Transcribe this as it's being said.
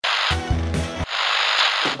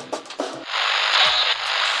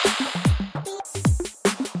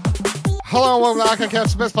Hello and welcome to Arcade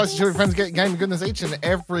Couch, the best place to show your friends get gaming goodness each and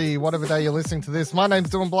every whatever day you're listening to this. My name's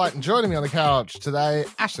Dylan Blight, and joining me on the couch today,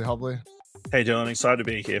 Ashley Hobley. Hey Dylan, excited to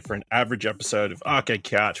be here for an average episode of Arcade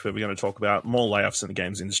Couch, where we're going to talk about more layoffs in the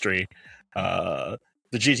games industry, the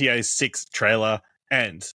GTA 6 trailer,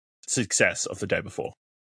 and success of the day before.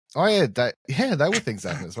 Oh yeah, they were things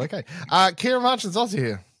happening this week. Okay, Kieran Marchins also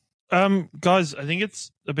here. Guys, I think it's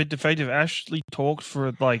a bit defective. Ashley talked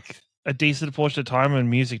for like a decent portion of time and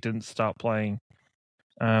music didn't start playing.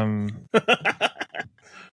 Guys,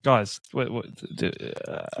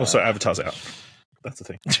 Also, Avatar's out. That's the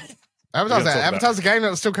thing. Avatar's out. Avatar's a game that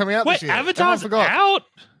was still coming out this year. Avatar's out?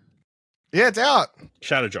 Yeah, it's out.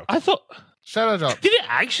 Shadow Drop. I thought Shadow Drop. Did it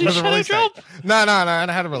actually Shadow Drop? No, it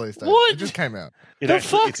had a release date. What? It just came out.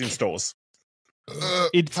 It's in stores.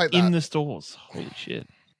 It's in the stores. Holy shit.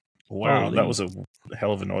 Wow, Holy. that was a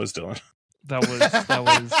hell of a noise, Dylan. That was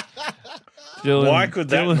Dylan, Why could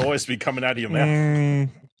that noise be coming out of your mouth?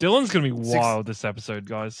 Dylan's gonna be wild this episode,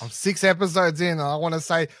 guys. I'm 6 episodes in, and I want to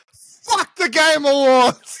say, fuck the Game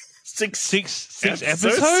Awards. Six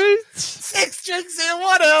episodes? 6 drinks in,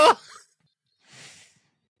 what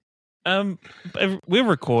else? We're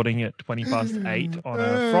recording at 8:20 on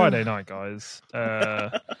a Friday night, guys.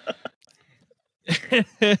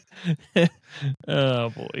 Oh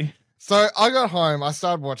boy. So I got home, I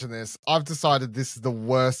started watching this. I've decided this is the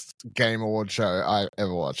worst Game Award show I've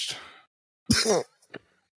ever watched.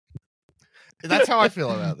 That's how I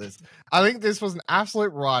feel about this. I think this was an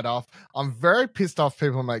absolute write-off. I'm very pissed off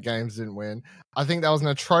people who make games didn't win. I think that was an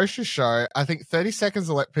atrocious show. I think 30 seconds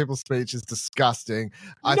to let people's speech is disgusting.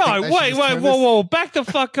 Whoa, back the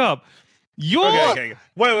fuck up. Okay.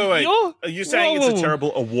 Wait. Are you saying it's a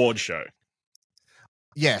terrible award show?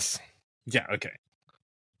 Yes. Yeah, okay.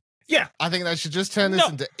 Yeah. I think they should just turn this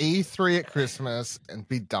into E3 at Christmas and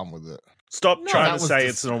be done with it. Stop trying to say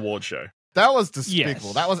it's an award show. That was despicable.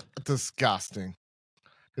 Yes. That was disgusting.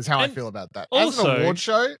 Is how I feel about that. As Also, an award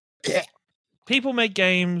show, people make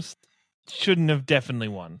games shouldn't have definitely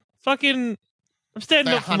won. Fucking, I'm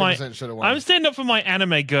standing they up for my. 100% should have won. I'm standing up for my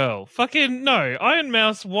anime girl. Fucking no, Iron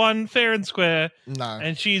Mouse won fair and square, No.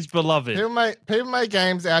 and she's beloved. People make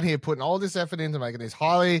games out here putting all this effort into making these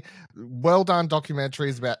highly well done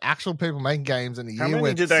documentaries about actual people making games in a How year many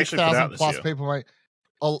where did they actually put 6,000 out this plus year? people make.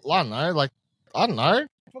 Oh, I don't know.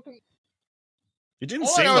 It didn't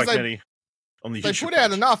All I seem know is like many on the They YouTube put out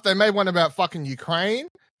page. enough. They made one about fucking Ukraine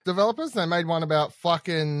developers. They made one about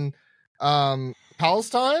fucking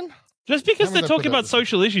Palestine. Just because How many they're they talking put out about this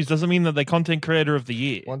social issues doesn't mean that they're content creator of the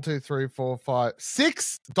year. 1, 2, 3, 4, 5,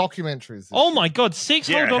 6 documentaries. this Oh year. my god, 6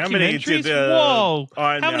 Yeah, whole how many documentaries? did Whoa!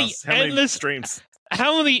 Iron How many Mouse? How many endless- streams?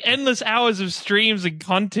 How many endless hours of streams and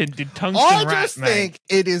content did Tungsten I Rat just make? think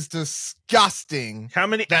it is disgusting How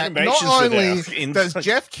many that animations not were only there? does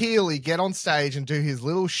Jeff Keighley get on stage and do his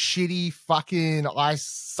little shitty fucking I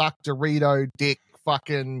suck Dorito dick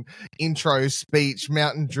fucking intro speech,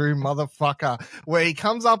 Mountain Dew motherfucker, where he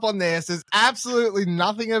comes up on there, says absolutely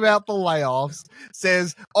nothing about the layoffs,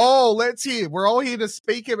 says, oh, let's hear, we're all here to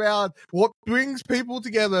speak about what brings people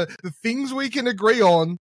together, the things we can agree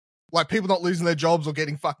on, like people not losing their jobs or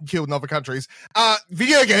getting fucking killed in other countries.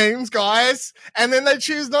 Video games, guys. And then they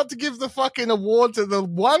choose not to give the fucking award to the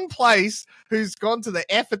one place who's gone to the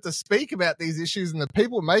effort to speak about these issues, and the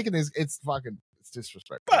people making this, it's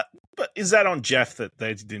disrespectful. But is that on Jeff that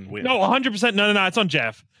they didn't win? No, 100%. No, it's on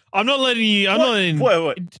Jeff. I'm not letting you.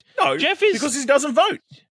 Wait. No, Jeff is because he doesn't vote.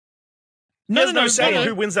 No, There's no saying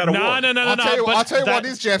who wins that award. No. I'll tell you but what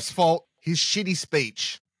is Jeff's fault. His shitty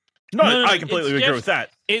speech. No, No, I completely it's agree with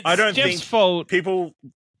that. It's I don't Jeff's think fault. people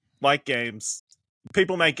like games.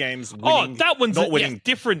 People make games. Oh, Winning, that one's not winning.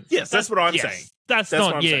 different. Yes, that's what I'm saying. That's what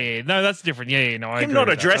not. I'm Yeah, saying. no, that's different. Yeah, no, I Him agree not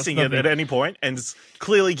with that. addressing That's it at nothing. any point and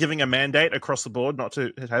clearly giving a mandate across the board not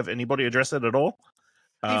to have anybody address it at all.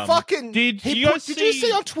 Did you guys Did you see-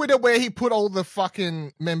 see on Twitter where he put all the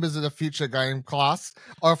fucking members of the future game class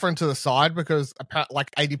offering to the side because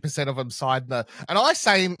like 80% of them signed and I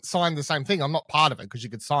signed the same thing. I'm not part of it because you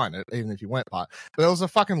could sign it even if you weren't part. But there was a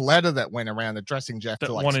fucking letter that went around addressing Jeff that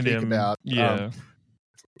to like wanted speak him? about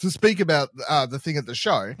to speak about the thing at the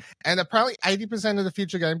show, and apparently 80% of the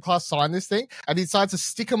future game class signed this thing, and he decides to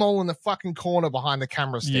stick them all in the fucking corner behind the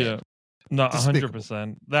camera stand. Yeah. No, Despicable.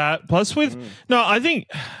 100%. That plus with no, I think.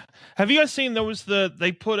 Have you guys seen there was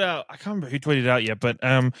they put out? I can't remember who tweeted it out yet, but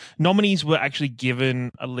nominees were actually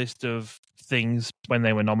given a list of things when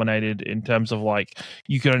they were nominated in terms of like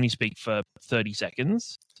you could only speak for 30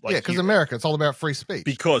 seconds. Like, Yeah, because America, it's all about free speech.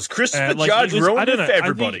 Because Christopher like, Judge it was- I ruined don't it know, for I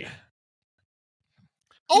everybody. think-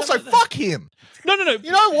 Also, fuck him. No.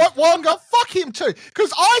 You know what, Wonga? Fuck him too.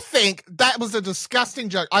 Because I think that was a disgusting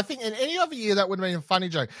joke. I think in any other year that would have been a funny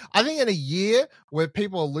joke. I think in a year where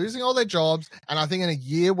people are losing all their jobs, and I think in a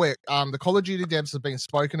year where the Call of Duty devs have been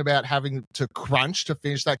spoken about having to crunch to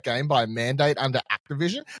finish that game by a mandate under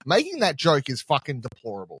Activision, making that joke is fucking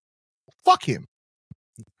deplorable. Fuck him.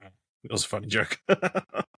 It was a funny joke.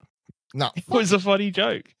 No. It was a funny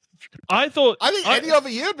joke. I think any other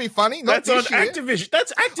year would be funny. Not That's on this year. Activision.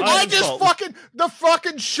 That's Activision. I just the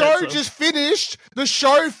fucking show just finished. The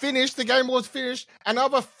show finished. The game was finished.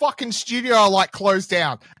 Another fucking studio closed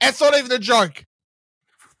down. It's not even a joke.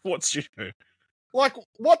 What studio? Like,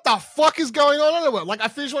 what the fuck is going on in the world? Like, I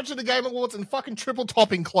finished watching the Game Awards and fucking Triple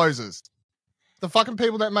Topping closes. The fucking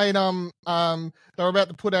people that made they were about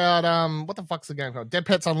to put out what the fuck's the game called? Dead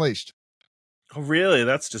Pets Unleashed. Oh, really?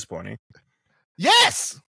 That's disappointing.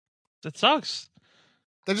 Yes. That sucks.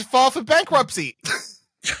 They just filed for bankruptcy.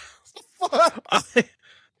 I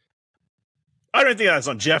don't think that's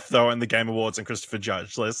on Jeff though, and the Game Awards and Christopher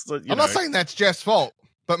Judge. I'm not saying that's Jeff's fault,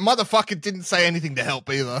 but motherfucker didn't say anything to help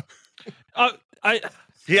either.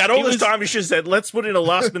 He had all this time. He should have said, "Let's put in a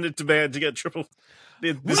last minute demand to get triple."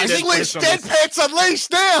 Dead Pets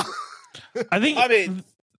Unleashed now. I mean,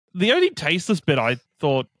 the only tasteless bit I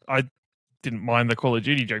thought I didn't mind the Call of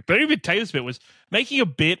Duty joke, but the only tasteless bit was making a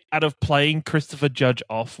bit out of playing Christopher Judge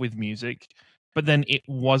off with music, but then it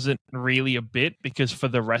wasn't really a bit because for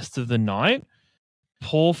the rest of the night,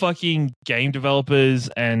 poor fucking game developers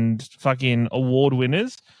and fucking award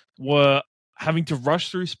winners were having to rush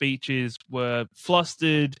through speeches, were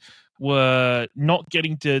flustered, were not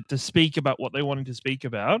getting to speak about what they wanted to speak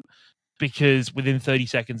about because within 30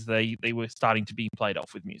 seconds they were starting to be played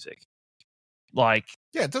off with music. Like,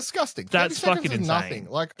 yeah, disgusting. That's fucking insane. Nothing.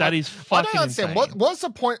 Like, that is fucking I don't understand. insane. What's the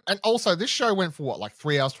point? And also, this show went for what,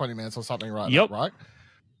 3 hours, 20 minutes or something, right? Yep. Now, right?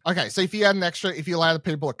 Okay, so if you add if you allow the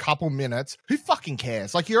people a couple minutes, who fucking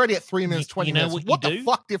cares? Like, you're already at 3 minutes, 20 minutes. What the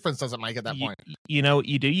fuck difference does it make at that point? You know what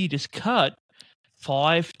you do? You just cut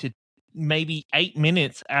 5 to maybe 8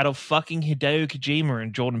 minutes out of fucking Hideo Kojima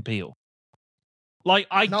and Jordan Peele. Like,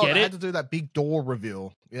 I get it. They had to do that big door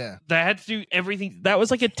reveal. Yeah. They had to do everything. That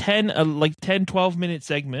was like a 10, 12 minute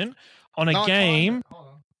segment on a game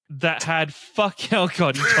that had oh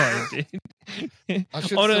god, he timed it. I should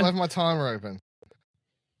still have my timer open.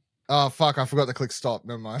 Oh fuck, I forgot to click stop.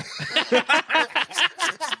 Never mind.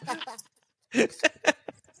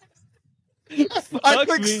 I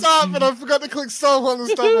clicked stop, but I forgot to click stop on the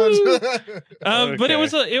stopwatch. But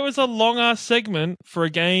it was a long ass segment for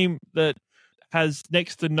a game that has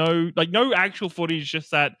next to no actual footage,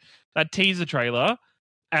 just that teaser trailer.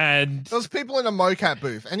 And there was people in a mocap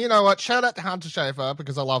booth. And you know what? Shout out to Hunter Schafer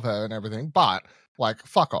because I love her and everything. But,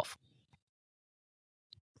 fuck off.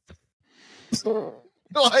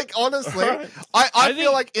 Honestly, I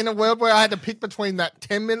feel like in a world where I had to pick between that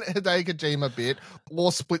 10-minute Hideo Kojima bit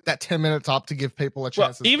or split that 10 minutes up to give people a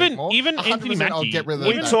chance to speak more, even Anthony Mackie.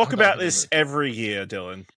 We talk about this every year,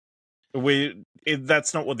 Dylan.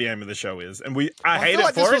 That's not what the aim of the show is, and I hate it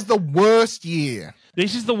for this it. was the worst year.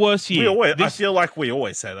 This is the worst year. I feel like we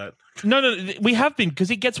always say that. No, we have been, because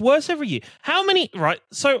it gets worse every year. How many, right?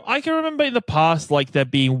 So I can remember in the past, there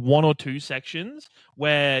being 1 or 2 sections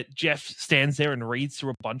where Jeff stands there and reads through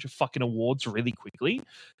a bunch of fucking awards really quickly.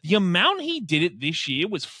 The amount he did it this year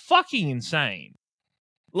was fucking insane.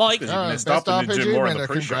 Best RPG winner.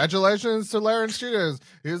 Congratulations to Larian Studios.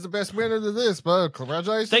 Here's the best winner to this, but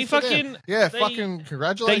congratulations. Congratulations.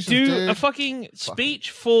 They do a fucking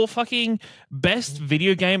speech for fucking best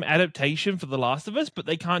video game adaptation for The Last of Us, but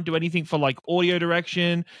they can't do anything for audio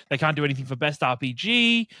direction. They can't do anything for best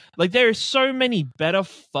RPG. There are so many better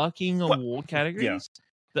fucking award categories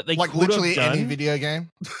that they could literally have done. any video game,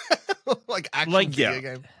 video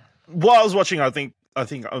game. While I was watching, I think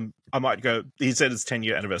I might go. He said it's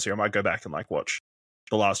 10-year anniversary. I might go back and watch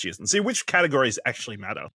the last years and see which categories actually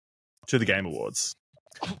matter to the Game Awards.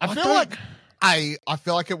 I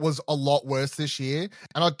feel like it was a lot worse this year,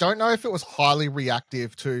 and I don't know if it was highly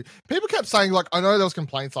reactive to people kept saying I know there was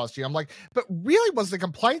complaints last year. I'm but really was the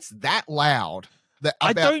complaints that loud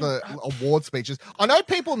about the award speeches? I know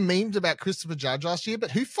people memed about Christopher Judge last year,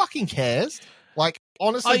 but who fucking cares?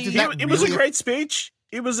 Honestly, it was a great speech.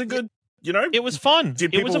 It was a good. It was fun.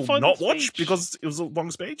 Did people not watch because it was a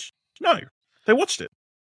long speech? No, they watched it.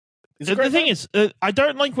 The thing is, I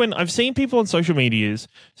don't like when I've seen people on social medias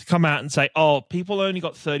come out and say, "Oh, people only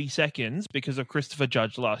got 30 seconds because of Christopher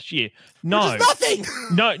Judge last year." No, Which is nothing.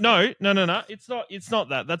 No. It's not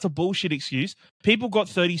that. That's a bullshit excuse. People got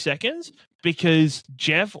 30 seconds because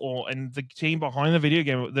Jeff and the team behind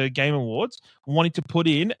the Game Awards, wanted to put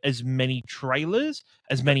in as many trailers,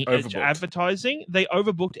 as many advertising. They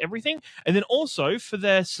overbooked everything, and then also for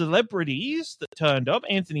their celebrities that turned up,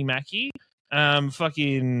 Anthony Mackie.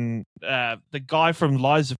 The guy from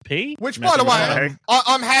Lies of P. Which, by the way,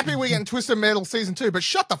 I'm happy we're getting Twisted Metal season 2, but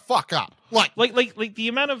shut the fuck up. Like the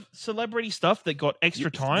amount of celebrity stuff that got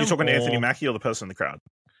extra time. You're talking Anthony Mackie or the person in the crowd?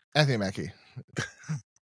 Anthony Mackie.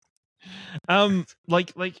 The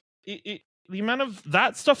amount of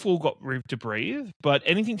that stuff all got room to breathe, but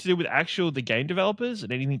anything to do with the game developers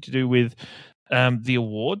and anything to do with the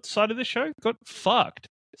award side of the show got fucked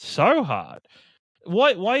so hard.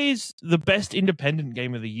 Why is the best independent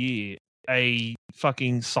game of the year a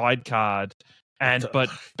fucking side card, but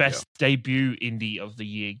best debut indie of the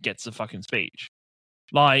year gets a fucking speech?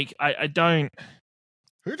 Like, I don't.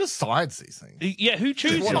 Who decides these things? Yeah, who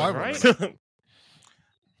chooses, right?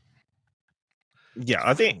 Yeah,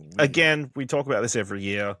 I think again we talk about this every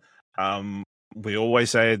year. We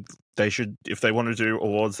always say they should, if they want to do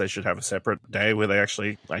awards, they should have a separate day where they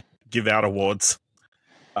actually give out awards.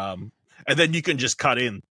 And then you can just cut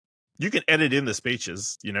in. You can edit in the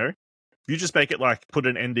speeches, you know? You just make it put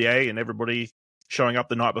an NDA and everybody showing up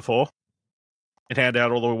the night before and hand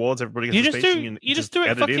out all the awards. Everybody gets a speech. You just do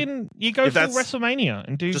it fucking... You go full WrestleMania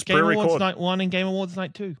and do Game Awards Night 1 and Game Awards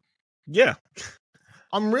Night 2. Yeah.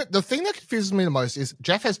 The thing that confuses me the most is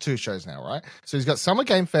Jeff has 2 shows now, right? So he's got Summer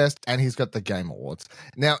Game Fest and he's got the Game Awards.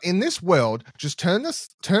 Now, in this world, just turn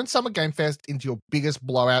Summer Game Fest into your biggest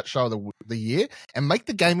blowout show of the year and make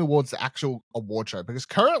the Game Awards the actual award show. Because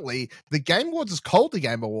currently, the Game Awards is called the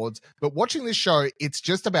Game Awards, but watching this show, it's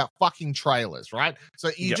just about fucking trailers, right?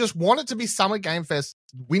 So you just want it to be Summer Game Fest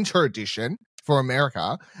Winter Edition for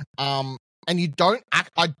America. And you don't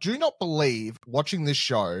I do not believe watching this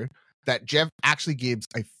show that Jeff actually gives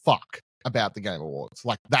a fuck about the Game Awards,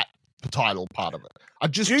 like that title part of it. I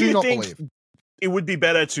just do not believe. It would be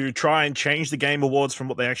better to try and change the Game Awards from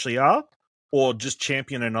what they actually are, or just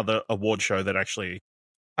champion another award show that actually...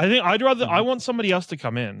 I think I'd rather... I want somebody else to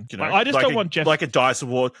come in. You know, I just don't want Jeff... Like a DICE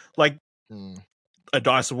Award, a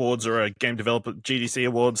DICE Awards or a Game Developer GDC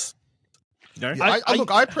Awards. You know?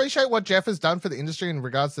 Look, I appreciate what Jeff has done for the industry in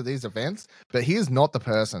regards to these events, but he is not the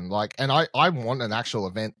person. And I want an actual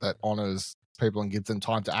event that honors people and gives them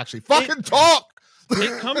time to actually fucking talk.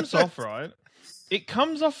 It comes off right. It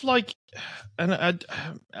comes off like, and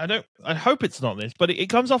I hope it's not this, but it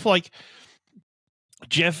comes off like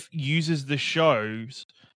Jeff uses the shows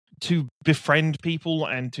to befriend people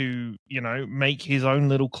and to, make his own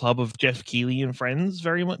little club of Jeff Keighley and friends,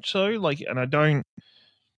 very much so. And I don't.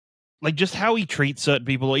 Just how he treats certain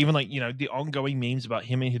people, or even the ongoing memes about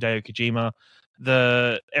him and Hideo Kojima,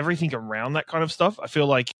 everything around that kind of stuff. I feel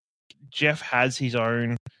like Jeff has his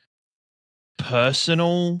own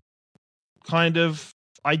personal kind of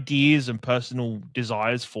ideas and personal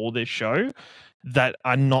desires for this show that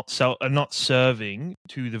are not serving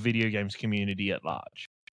to the video games community at large.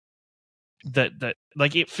 That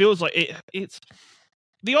it feels like it's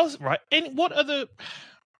the right. And what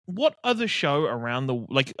other show around the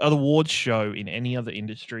an awards show in any other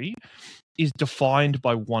industry is defined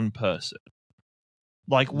by one person?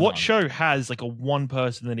 What show has a one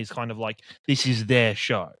person that is kind of this is their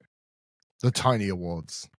show? The Tony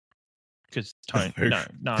Awards. Because Tony, no,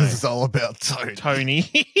 because it's all about Tony. Tony,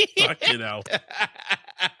 fucking hell.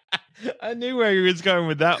 I knew where he was going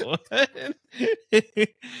with that one.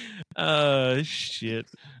 Shit.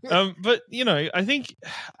 But I think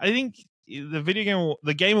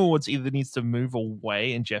the Game Awards either needs to move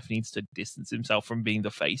away and Jeff needs to distance himself from being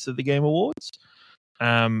the face of the Game Awards.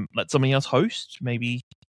 Let somebody else host, maybe.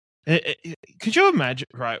 Could you imagine?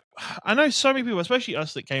 Right, I know so many people, especially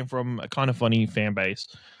us, that came from a Kind of Funny fan base.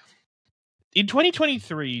 In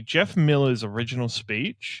 2023, Jeff Miller's original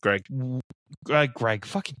speech, Greg,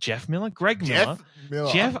 fucking Jeff Miller, Greg Miller,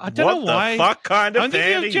 Jeff. I don't know why. What the fuck kind of I'm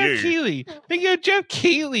fan are you? Jeff Keighley. Thinking of Jeff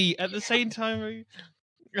Keighley at the same time.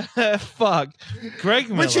 Fuck, Greg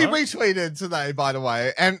Miller, which he retweeted today, by the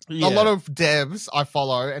way, and a lot of devs I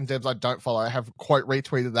follow and devs I don't follow have quote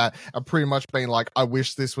retweeted that and pretty much been like, I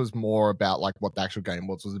wish this was more about what the actual Game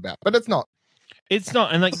Awards was about, but it's not. It's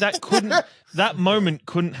not, and that moment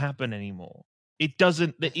couldn't happen anymore. It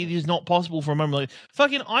doesn't. It is not possible for a moment.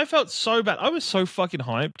 Fucking, I felt so bad. I was so fucking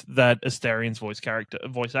hyped that Astarion's voice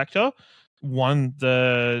actor won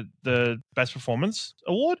the best performance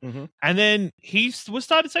award, Mm-hmm. and then he was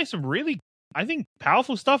started to say some really, I think,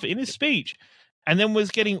 powerful stuff in his speech, and then was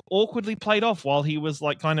getting awkwardly played off while he was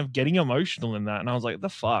like kind of getting emotional in that, and I was like, the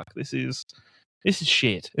fuck, this is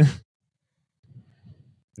shit.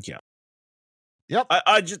 Yeah. Yep.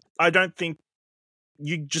 I don't think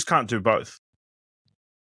you just can't do both.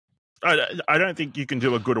 I don't think you can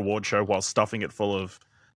do a good award show while stuffing it full of.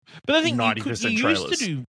 But I think 90% trailers.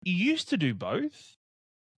 You used to do both.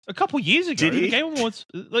 A couple years ago, Did he? the Game Awards,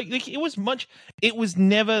 like it was much. It was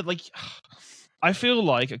never like. I feel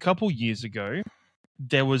like a couple years ago,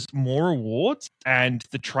 there was more awards, and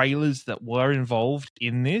the trailers that were involved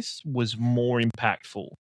in this was more impactful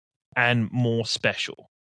and more special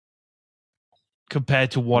compared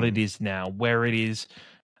to what it is now, where it is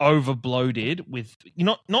overbloated with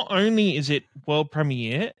not only is it world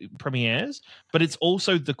premieres, but it's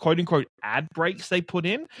also the quote unquote ad breaks they put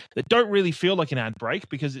in that don't really feel like an ad break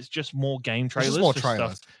because it's just more game It's trailers. just more for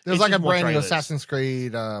trailers. stuff. There's It's like a just more brand new trailers. Assassin's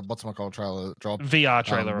Creed, what's-it-called trailer drop. VR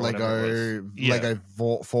trailer, or whatever it was. Yeah. Lego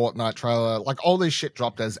Fortnite trailer. Like all this shit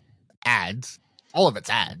dropped as ads. All of it's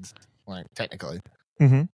ads, like technically.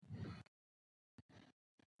 Mm-hmm.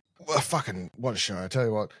 Well, fucking what a show! I tell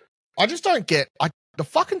you what, I just don't get. The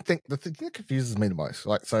thing that confuses me the most.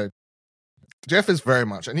 Like, so Jeff is very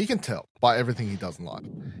much, and you can tell by everything he does in life,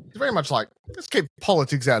 he's very much like, let's keep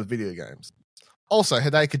politics out of video games. Also,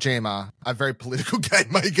 Hideo Kojima, a very political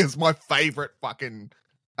game maker, is my favorite fucking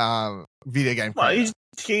video game creator.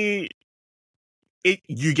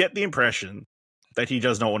 You get the impression that he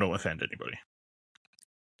does not want to offend anybody.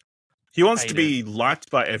 He wants to be liked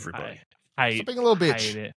by everybody. Stop being a little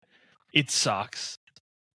bitch. Hate it. It sucks.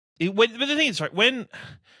 But the thing is, right, when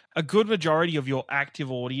a good majority of your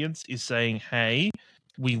active audience is saying, hey,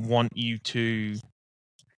 we want you to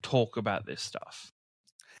talk about this stuff.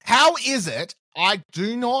 How is it? I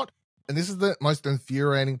do not, and this is the most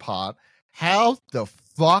infuriating part, how the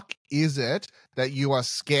fuck is it that you are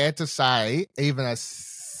scared to say even as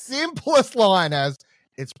simplest line as,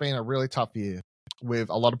 it's been a really tough year with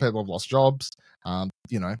a lot of people have lost jobs. That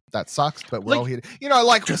sucks, but we're all here.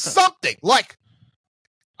 Something like,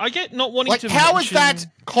 I get not wanting to how mention, is that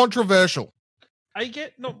controversial? I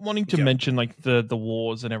get not wanting to mention like the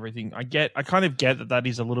wars and everything. I kind of get that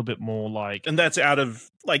is a little bit more like, and that's out of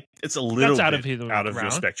it's a little bit out of your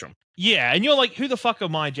spectrum. Yeah, and you're like, who the fuck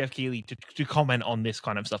am I, Jeff Keighley, to comment on this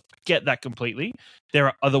kind of stuff? Get that completely. There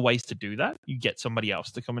are other ways to do that. You get somebody else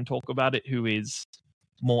to come and talk about it who is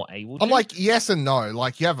more able to. I'm like, yes and no.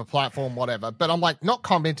 Like, you have a platform, whatever. But I'm like, not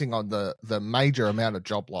commenting on the major amount of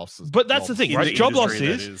job losses. But that's the thing, right? Job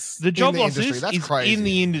losses. The job losses is crazy. in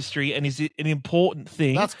the industry and is an important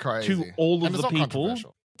thing. That's crazy. To all of the people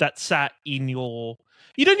that sat in your.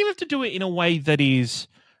 You don't even have to do it in a way that is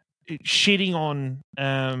shitting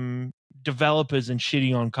on developers and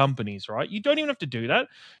shitting on companies, right? You don't even have to do that.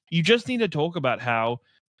 You just need to talk about how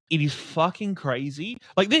it is fucking crazy.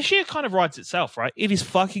 Like, this year kind of writes itself, right? It is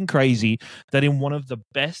fucking crazy that in one of the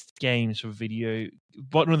best years for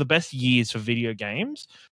video games,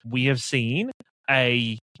 we have seen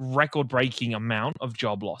a record-breaking amount of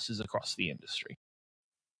job losses across the industry.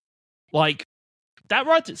 Like, that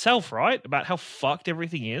writes itself, right? About how fucked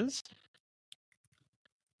everything is.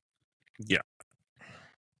 Yeah.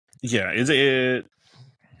 Yeah.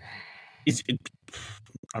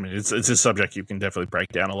 I mean, it's a subject you can definitely break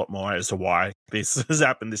down a lot more as to why this has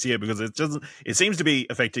happened this year, because it seems to be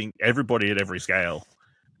affecting everybody at every scale.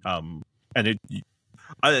 And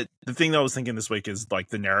the thing that I was thinking this week is like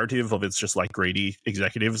the narrative of it's just like greedy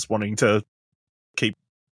executives wanting to keep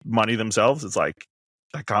money themselves. It's like,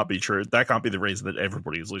 that can't be true. That can't be the reason that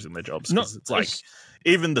everybody is losing their jobs. No, it's like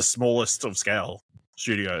even the smallest of scale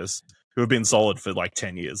studios who have been solid for like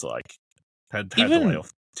 10 years, like had to lay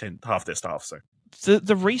off half their staff. So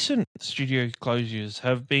the recent studio closures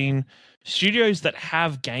have been studios that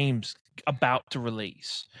have games about to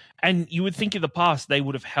release. And you would think in the past they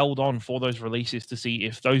would have held on for those releases to see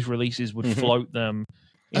if those releases would float them.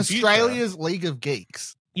 Australia's League of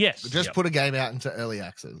Geeks. Yes. Just put a game out into early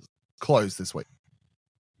access. Closed this week.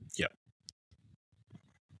 Yep.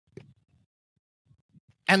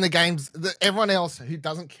 And the games, everyone else who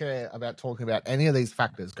doesn't care about talking about any of these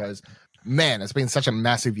factors goes, man, it's been such a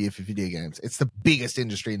massive year for video games. It's the biggest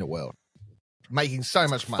industry in the world. Making so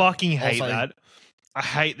much money. Fucking hate that. I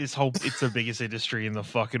hate this whole it's the biggest industry in the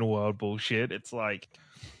fucking world bullshit. It's like,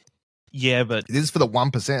 yeah, but it is for the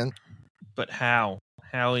 1%. But how?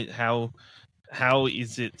 How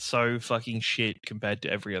is it so fucking shit compared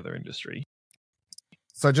to every other industry?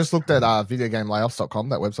 So just looked at videogamelayoffs.com,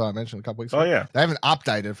 that website I mentioned a couple weeks ago. Oh yeah. They haven't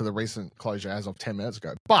updated for the recent closure as of 10 minutes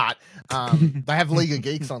ago. But they have League of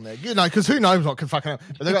Geeks on there. You know, because who knows what could fucking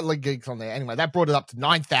happen. But they've got League of Geeks on there. Anyway, that brought it up to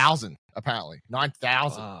 9,000, apparently.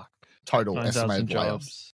 9,000 total 9,000 estimated layoffs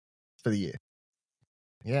jobs. for the year.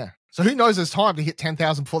 Yeah. So who knows there's time to hit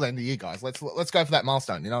 10,000 before the end of the year, guys. Let's go for that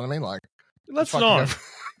milestone. You know what I mean? Like, Let's fucking not. go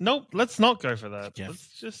Nope, let's not go for that. Yeah.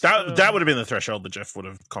 Let's just, That would have been the threshold that Jeff would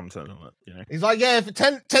have commented on it. You know. He's like, yeah, for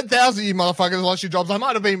 10,000 you motherfuckers lost your jobs, I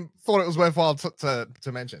might have thought it was worthwhile to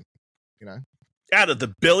mention. You know? Out of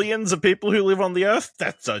the billions of people who live on the earth,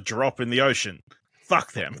 that's a drop in the ocean.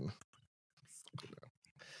 Fuck them.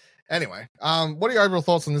 Anyway, what are your overall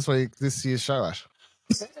thoughts on this year's show, Ash?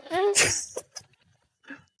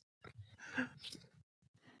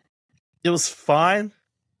 It was fine.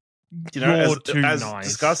 You know, You're too as nice.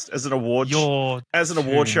 discussed as an award You're as an too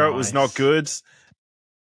award show, it was not nice. good.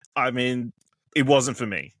 I mean, it wasn't for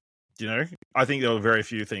me. You know, I think there were very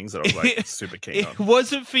few things that I was like super keen It on.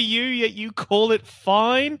 wasn't for you, yet you call it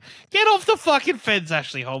fine. Get off the fucking fence,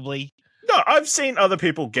 Ashley Hobley. No, I've seen other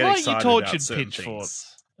people get Like you excited tortured about certain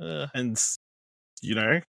pitchforks. things, and you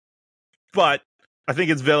know, but I think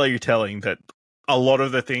it's very telling that a lot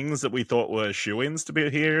of the things that we thought were shoo-ins to be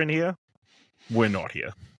here and here, we're not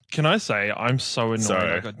here. Can I say I'm so annoyed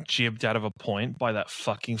Sorry. I got jibbed out of a point by that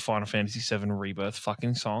fucking Final Fantasy VII Rebirth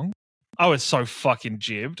fucking song? I was so fucking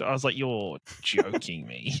jibbed. I was like, you're joking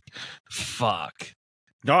me. Fuck.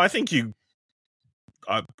 No, I think you.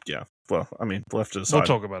 Yeah. Well, I mean, we'll have to decide We'll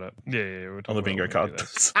talk about it. Yeah, we'll talk on the about bingo it when we card. do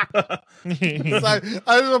this. So I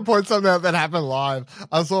just want to point something out that happened live.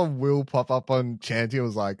 I saw Will pop up on Chanty. It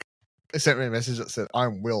was like, it sent me a message that said,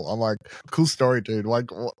 "I'm Will." I'm like, cool story, dude. Like,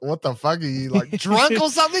 what the fuck are you, like, drunk or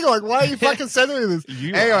something? Like, why are you fucking sending me this?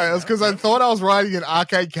 You Anyway, are, it was because I thought I was writing an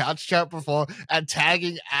arcade couch chat before and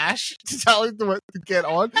tagging Ash to tell him to get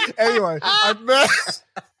on. Anyway, I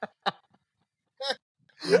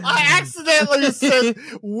accidentally sent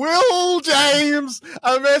Will James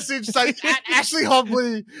a message saying at Ashley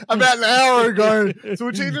Hobley about an hour ago, to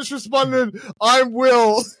which he just responded, "I'm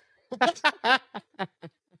Will."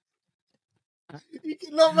 You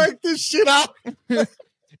cannot make this shit up.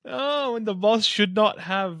 Oh, and the boss should not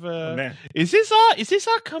have. Man. Is this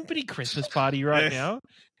our company Christmas party right now?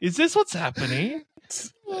 Is this what's happening?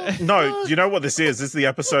 No, you know what this is? This is the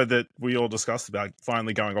episode that we all discussed about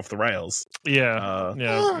finally going off the rails. Yeah,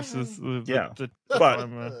 yeah. This is Yeah. the But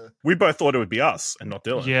time, we both thought it would be us and not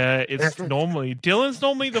Dylan. yeah, it's normally Dylan's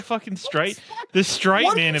normally the fucking straight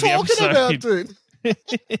What man are of you the talking episode. about,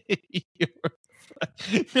 dude?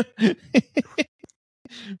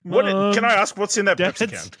 Can I ask what's in that Pepsi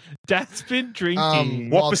Dad's, can? Dad's been drinking.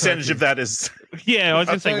 What Wild percentage turkey. of that is? Yeah, I was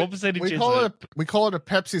gonna say So what percentage we is call it? we call it a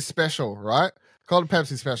Pepsi special, right? Call it a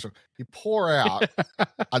Pepsi special. You pour out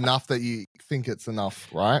enough that you think it's enough,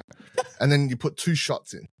 right? And then you put 2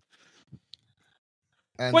 shots in.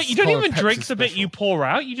 And Wait, you it's don't called a even Pepsi drink the bit you special. pour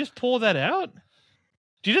out. You just pour that out.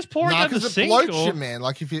 Do you just pour it Nah, down the 'cause it sink? bloats or- you, man.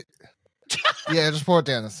 Like if you, yeah, just pour it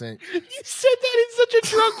down the sink. You said that in such a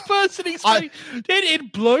drunk person expression.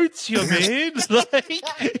 It bloats you, man. Like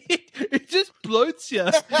it just bloats you.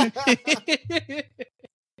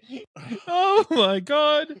 Oh my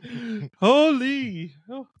god! Holy!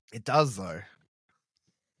 Oh. It does though.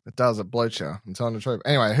 It does. It bloats you. I'm telling the truth.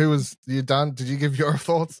 Anyway, who was you done? Did you give your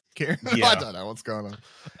thoughts, Kieran? Yeah. I don't know what's going on.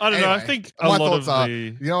 I don't know. I Anyway, think a my lot thoughts of are, the.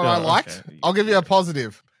 You know what I Oh, liked? okay. I'll give you a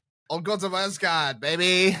positive. On Gods of Asgard,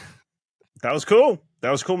 baby. That was cool. That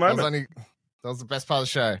was a cool That moment. was the best part of the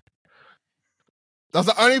show. That was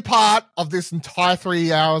the only part of this entire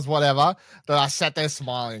 3 hours, whatever, that I sat there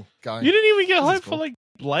smiling, going, You didn't even get This is hyped cool. for like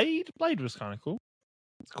Blade. Blade was kind of cool.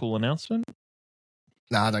 It's a cool announcement.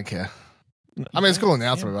 "Nah, I don't care." I mean, it's a cool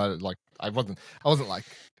announcement, but like, I wasn't like,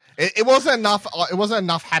 it wasn't enough. It wasn't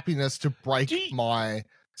enough happiness to break Do you- my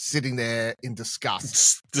sitting there in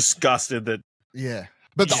disgust. Disgusted that Yeah,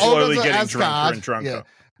 but the slowly old Gods of getting drunker Asgard, and drunker. yeah,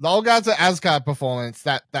 the old Gods of Asgard performance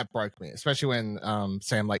that broke me, especially when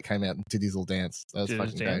Sam Lake came out and did his little dance. That was Did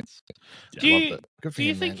fucking his great. dance. Yeah, Do I loved you- it. Good for do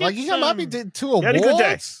you him, think man. Like he it's, came up, he did 2 he had awards. a good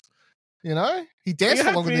day. You know, he danced You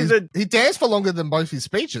for longer. happy Than he danced for longer than both his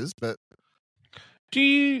speeches. But Do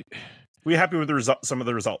you? we're happy with the some of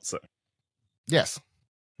the results. Though. yes,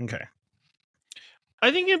 Okay.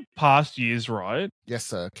 I think in past years, right? yes,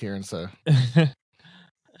 sir, Kieran, sir.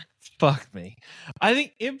 Fuck me. I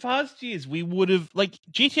think in past years we would have like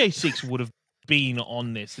GTA 6 would have been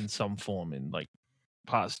on this in some form in like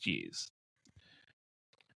past years.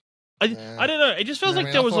 I don't know. It just feels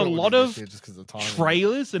like there was a lot of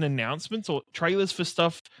trailers and announcements or trailers for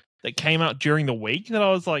stuff that came out during the week that I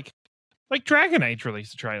was like Dragon Age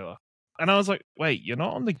released a trailer. And I was like, wait, you're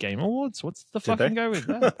not on the Game Awards? What's the Did fucking they? go with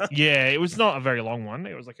that? Yeah, it was not a very long one.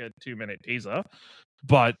 It was like a 2-minute teaser.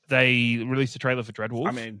 But they released a trailer for Dreadwolf.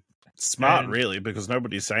 I mean, smart, And- really, because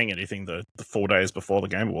nobody's saying anything the 4 days before the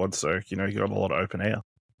Game Awards. So, you know, you got a lot of open air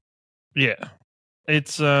yeah.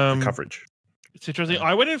 It's coverage. It's interesting.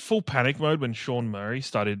 I went in full panic mode when Sean Murray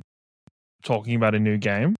started talking about a new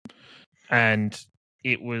game. And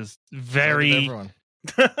it was very Everyone.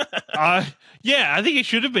 yeah, I think it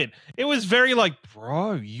should have been. It was very like,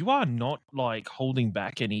 bro, you are not like holding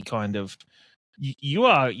back any kind of. You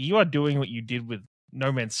are doing what you did with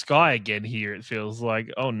No Man's Sky again. Here, it feels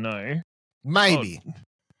like, oh no, Maybe.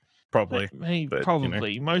 Probably. maybe, but, you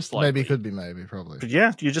probably, most likely. Maybe it could be maybe, probably. But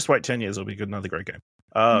yeah, you just wait 10 years, it'll be good, another great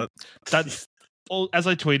game. That's well, as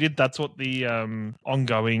I tweeted. That's what the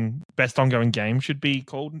best ongoing game should be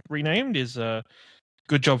called, renamed. Is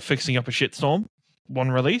good job fixing up a shitstorm. One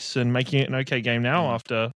release and making it an okay game now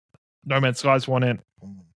after No Man's Sky's won it.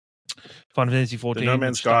 Final Fantasy 14. the No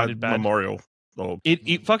Man's Sky started bad. Memorial. Or,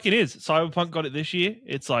 It fucking is. Cyberpunk got it this year.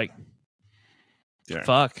 It's like, Yeah.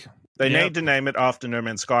 fuck. they Yeah. need to name it after No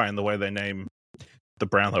Man's Sky in the way they name the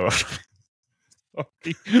Brownlow.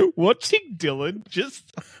 Watching Dylan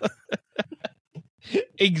just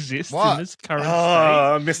exist What? in this current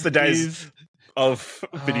I miss the state days is. of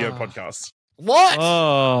video Ah. podcasts. What?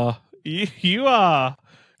 Oh, you are.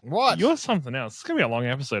 What? You're something else. It's gonna be a long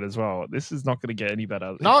episode as well. This is not gonna get any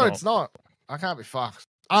better. No, it's not. I can't be fucked.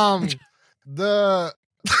 The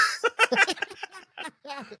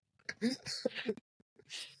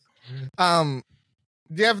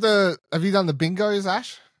do you have you done the bingos,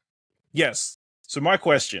 Ash? Yes. So my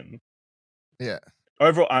question, Yeah.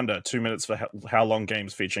 over or under 2 minutes for how long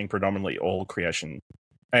games featuring predominantly all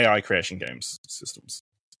AI creation games systems?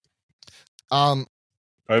 Over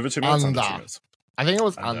 2 minutes, under 2 Under. minutes. I think it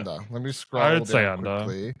was Under. under. Let me scroll I would say down under.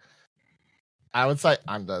 quickly. I would say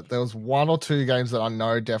under. There was 1 or 2 games that I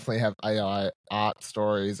know definitely have AI art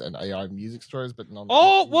stories and AI music stories, but none.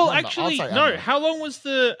 Oh well, none- I'd actually, say no. under. How long was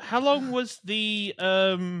the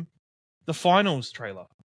finals trailer?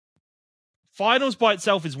 Finals by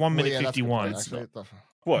itself is 1 Well, minute yeah, that's a good 51. point, actually.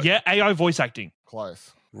 What? Yeah, AI voice acting.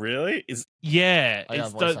 Close. Really? Is Yeah, AI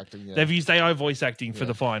it's voice the, acting. Yeah. they've used AI voice acting for Yeah.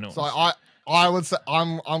 the finals. So I would say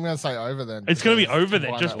I'm gonna say over then. It's going to be because over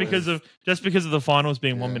then, why just that because was- of the finals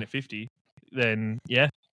being Yeah. 1 minute 50. Then yeah,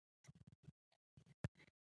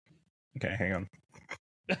 okay, hang on.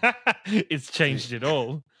 it's changed it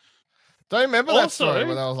all. Don't you remember that Also- story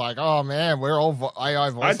when I was like, "Oh man, we're all AI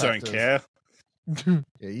voice I don't actors." care.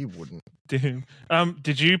 Yeah, you wouldn't. Damn.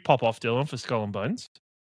 Did you pop off, Dylan, for Skull and Bones?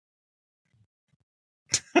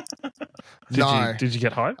 No. Did you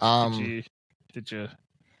get hyped? Um, Did you?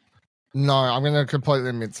 No, I'm going to completely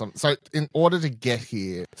admit something. So, in order to get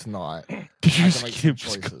here tonight, I Did you had to make some skip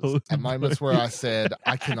choices. Skull At and moments where I said,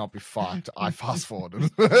 I cannot be fucked, I fast forwarded.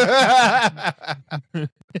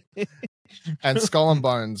 And Skull and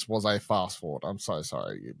Bones was a fast forward. I'm so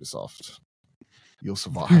sorry, Ubisoft. You'll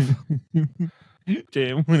survive.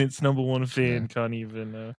 Damn, when it's number one fan, Yeah. can't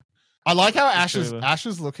even. I like how trailer. Ash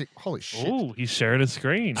is looking. Holy shit. Oh, he's sharing a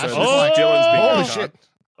screen. So this oh, is like Dylan's big Holy card. shit.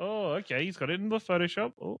 Oh, okay. He's got it in the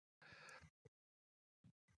Photoshop. Oh.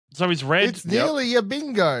 So he's red. It's nearly a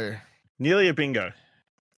bingo. Nearly a bingo.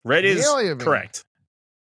 Red is Nearly a bingo. correct.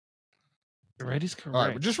 Red is correct. All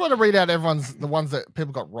right, we just want to read out the ones that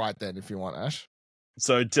people got right then, if you want, Ash.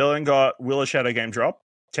 So Dylan got will a shadow game drop?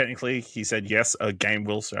 Technically, he said yes, a game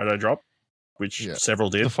will shadow drop, which Yeah. several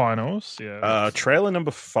did. The finals. Yeah. Trailer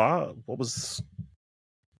number 5. What was?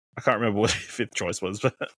 I can't remember what the 5th choice was,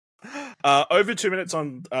 but over 2 minutes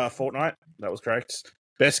on Fortnite. That was correct.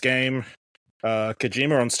 Best game.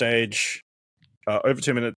 Kojima on stage. Over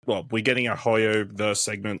 2 minutes. Well, we're getting a Hoyo verse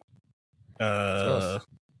segment. Yes.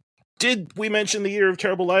 Did we mention the year of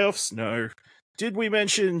terrible layoffs? No. Did we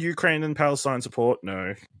mention Ukraine and Palestine support?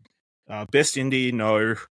 No. Best indie?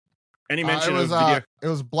 No. Any mention of video? It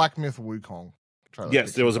was Black Myth Wukong. trailer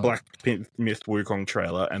Yes, there was a that Black Myth Wukong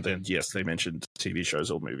trailer, and then yes, they mentioned TV shows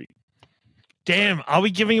or movie. Damn, are we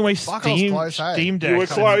giving away Fuck, I was Steam close, hey. Steam Decks? You were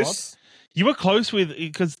Couple close. You were close with,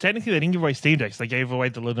 because technically they didn't give away Steam Decks. They gave away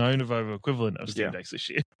the Lenovo equivalent of Steam Yeah. Decks this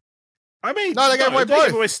year. I mean, No, they gave away both.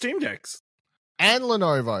 Gave away Steam Decks. and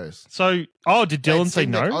Lenovo's. So, did Dylan say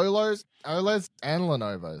Steam Deck no? OLEDs and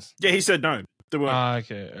Lenovo's. Yeah, he said no. There weren't.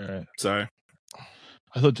 Okay, all right. So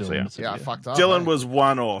I thought Dylan So, yeah. said Yeah, I fucked up. Dylan eh? was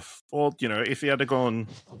one off. Or, if he had gone,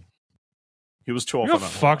 he was 2 We off got on that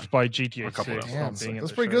fucked one. by GTA A couple 6. of Damn, not being at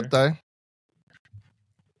that's the pretty show. good though.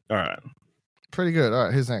 All right. Pretty good. All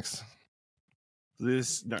right, who's next?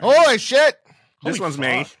 No. Oh shit! This Holy one's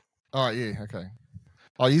me. fuck. All right, you. Okay.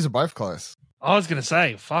 Oh, these are both close. I was gonna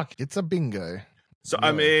say, fuck. It's a bingo. So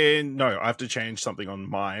I mean, no, I have to change something on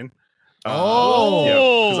mine. Oh.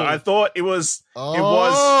 Because I thought it was.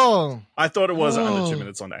 Oh. I thought it was under Oh. 2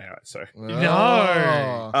 minutes on AI. So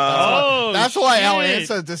No. Uh, That's why our shit.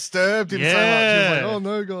 answer disturbed him so much. Yeah. He was like, "Oh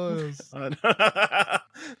no, guys."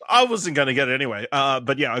 I wasn't going to get it anyway.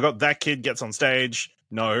 But yeah, I got That Kid Gets on Stage.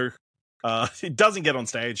 No, it doesn't get on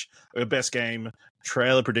stage. Best game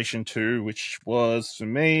trailer prediction 2, which was for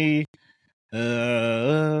me.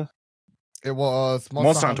 It was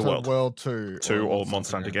Monster Hunter Hunter World 2. 2 or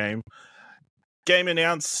Monster Hunter game. Game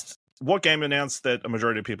announced. What game announced that a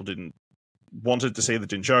majority of people didn't wanted to see that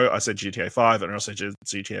didn't show? I said GTA 5, and I also said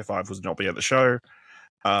GTA 5 was not be at the show.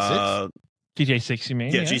 GTA 6, you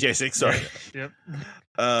mean? Yeah, GTA 6. Sorry. Yep.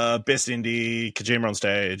 Best indie, Kojima on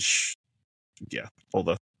stage. Yeah, all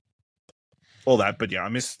that. But yeah, I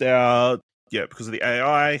missed out. Yeah, because of the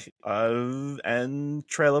AI and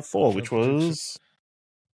trailer 4, which was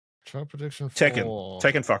Trailer prediction 4.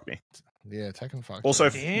 Tekken. Fuck me. Yeah, Tekken fuck. Also,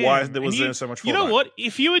 Damn. why there was And there so much? You know Fortnite? what?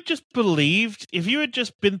 If you had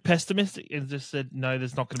just been pessimistic and just said, no,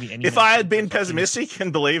 there's not going to be any. If I had been pessimistic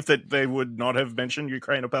and believed that they would not have mentioned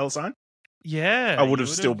Ukraine or Palestine, yeah, I would have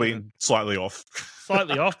you still been slightly off.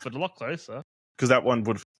 slightly off, but a lot closer. Because that one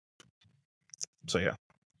would have. So yeah.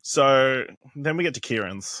 So then we get to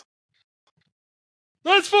Kieran's.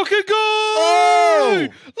 Let's fucking go! Oh!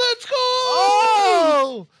 Let's go!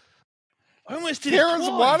 Oh! I almost did Kieran's it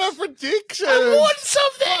twice. won a prediction. I won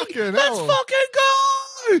something! Fucking Let's hell. fucking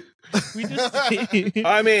go! We just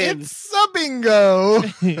I mean, It's a bingo.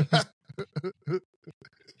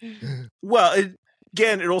 well,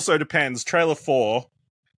 again, it also depends. Trailer 4,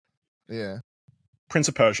 Yeah. Prince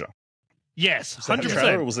of Persia. yes, Was that a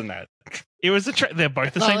trailer or 100%. was it that? It was they're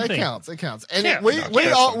both the No, same it thing. counts. It counts. And Yeah.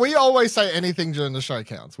 we always say anything during the show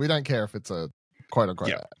counts. We don't care if it's a quote unquote.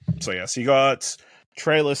 Yeah. So yeah, so you got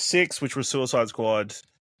trailer 6, which was Suicide Squad.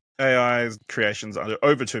 AI creations under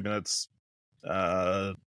over 2 minutes.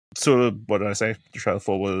 Sort of, what did I say? Trailer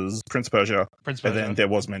 4 was Prince of Persia. Prince And Persia. then there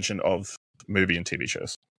was mention of movie and TV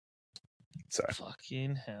shows. So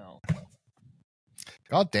Fucking hell.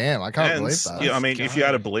 God damn, I can't and, believe that. yeah, I mean, if you God.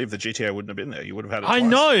 had to believe that GTA wouldn't have been there, you would have had it I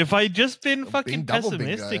twice. know. If I had just been fucking double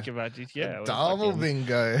pessimistic bingo. about GTA, I would Double have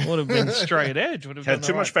bingo. would have been straight edge. Would have Had done too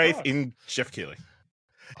the much right faith path. in Jeff Keighley.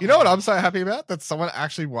 You know what I'm so happy about? That someone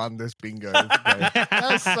actually won this bingo.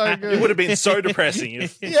 That's so good. It would have been so depressing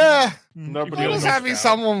if Yeah. nobody I'm else just happy out.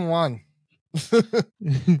 someone won.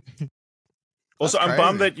 Also, That's I'm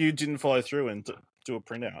bummed crazy. that you didn't follow through and do a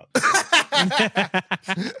printout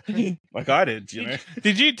like I did. You know,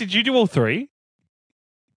 Did you do all three?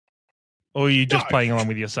 Or are you just No. playing along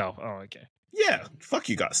with yourself? Oh, okay. yeah. Fuck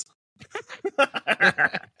you guys.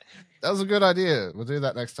 That was a good idea. We'll do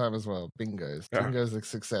that next time as well. Bingos. Yeah. Bingo's a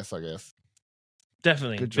success, I guess.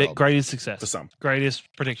 Definitely. Good Bit job. Greatest success. For some, Greatest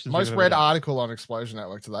predictions. Most we've read ever done. article on Explosion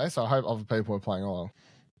Network today, so I hope other people are playing along.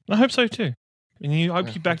 I hope so too. And you hope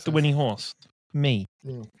Yeah, you back hope the so. winning horse. Me.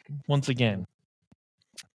 Yeah. Once again.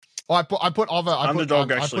 Oh, I put other. I underdog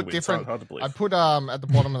put, actually I put wins. different. Hard to believe. I put at the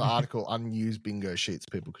bottom of the article unused bingo sheets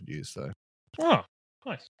people could use. So Oh,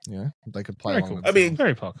 nice. yeah, they could play Very along. cool. I mean,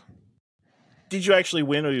 Very puck. Did you actually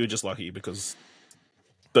win, or you were just lucky because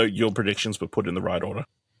your predictions were put in the right order?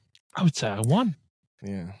 I would say I won.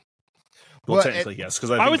 yeah. Well, Well, technically, yes,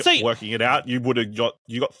 because I would say- working it out, you would have got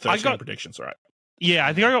 13 got- predictions right. Yeah,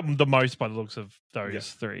 I think I got the most by the looks of those Yeah.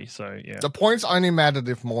 three. So yeah. The points only mattered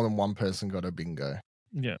if more than one person got a bingo.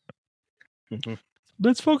 Yeah. Mhm.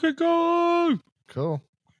 Let's fucking go. Cool.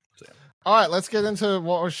 So, yeah. All right, let's get into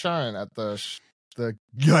what was shown at the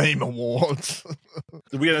Game Awards. Are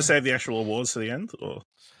we going to save the actual awards to the end, or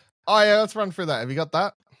Oh yeah, let's run through that. Have you got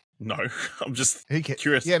that? no? I'm just Who cares?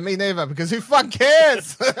 curious. Yeah, me neither. Because who fuck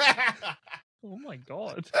cares? Oh my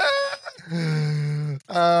god.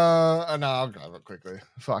 No, I'll grab it quickly.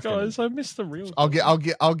 Fucking. Guys, I missed the real I'll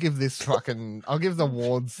give this fucking. I'll give the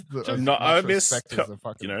awards. As No, much I miss, respect as the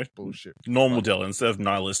fucking you know, bullshit. normal Dylan instead of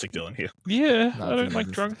nihilistic Dylan here. Yeah, No, I don't it's like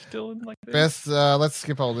just- drunk Dylan like this. Best. Let's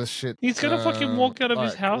skip all this shit. He's gonna fucking walk out of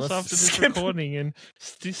his alright, house let's after this skip- recording and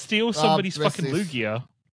steal somebody's best fucking is- Lugia.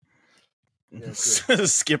 Yeah,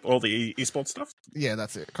 Skip all the esports stuff. Yeah,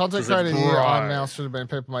 that's it. Content Because of- creator year Right. now should have been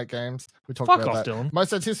People Make Games. We talked Fuck about off, that. Dylan.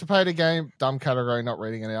 Most anticipated game, dumb category, not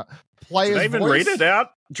reading it out. Players Did they even voice? read it out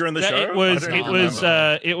during the Yeah, show? it was I don't it even was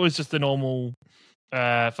remember. it was just a normal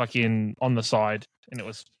fucking on the side and it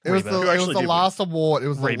was It was Rebirth. Who the actually did last award. It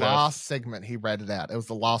was the Rebirth. last segment he read it out. It was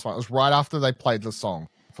the last one. It was right after they played the song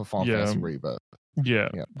for Final Yeah. Fantasy Rebirth. yeah,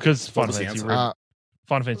 Yeah. because What Final was the Fantasy answer? Uh,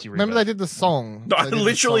 Final Fantasy remember they Rebirth. did the song. No, I They did the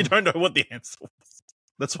literally song. don't know what the answer was.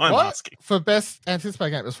 That's why I'm What? asking. For best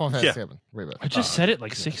anticipated game, it was Final Fantasy Yeah. 7 Rebirth. I just said it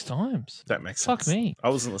like 6 times. That makes Fuck sense. me. I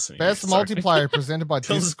wasn't listening. Best Sorry. multiplayer presented by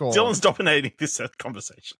Discord. Dylan's dominating this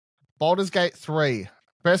conversation. Baldur's Gate 3.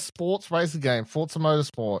 Best sports racing game, Forza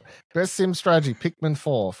Motorsport. Best sim strategy, Pikmin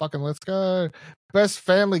 4. Fucking let's go. Best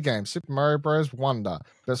family game, Super Mario Bros. Wonder.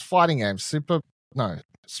 Best fighting game,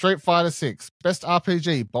 Street Fighter 6. Best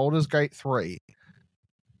RPG, Baldur's Gate 3.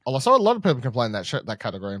 I saw a lot of people complain that that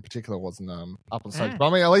category in particular wasn't up on stage. But I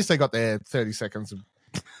mean, at least they got their 30 seconds.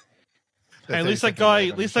 Hey, at least that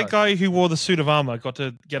guy who wore the suit of armor got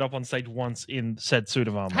to get up on stage once in said suit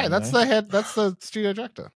of armor. Hey, that's the studio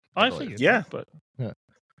director. I figured. Yeah. But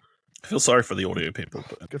I feel sorry for the audio people,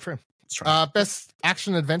 but Good for him. let's try. Best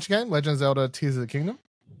action adventure game, Legend of Zelda: Tears of the Kingdom.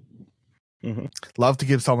 Mhm. Love to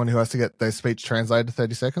give someone who has to get their speech translated to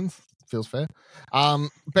 30 seconds. Feels fair.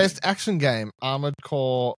 Best action game, Armored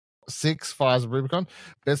Core 6, Fires of Rubicon.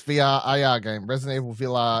 Best VR AR game, Resident Evil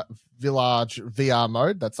Village VR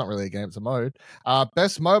mode. That's not really a game, it's a mode.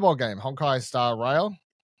 Best mobile game, Honkai Star Rail.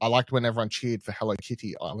 I liked when everyone cheered for Hello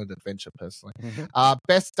Kitty Island Adventure, personally.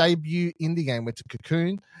 Best debut indie game went to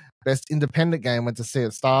Cocoon. Best independent game went to Sea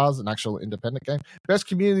of Stars, an actual independent game. Best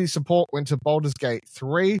community support went to Baldur's Gate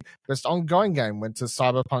 3. Best ongoing game went to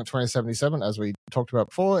Cyberpunk 2077. As we talked about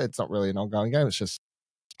before, it's not really an ongoing game. It's just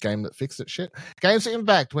a game that fixed it shit. Games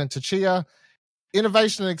Impact went to Chia.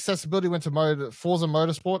 Innovation and accessibility went to Forza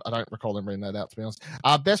Motorsport. I don't recall them reading that out, to be honest.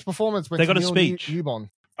 Best performance went They to got a speech. Newborn.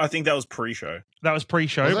 I think that was pre-show. that was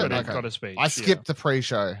pre-show, Was it? but it Okay. got a speech. I skipped the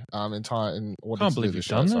pre-show in order Can't to believe do you've the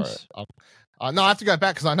show. done Sorry. this. No, I have to go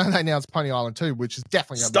back because I know they announced Pony Island 2, which is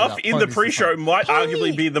definitely gonna Stuff be in the pre-show might Pony,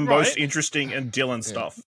 arguably be the most right? interesting and Dylan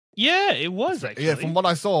stuff. Yeah, it was actually. Yeah, from what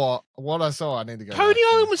I saw, I need to go. Pony back.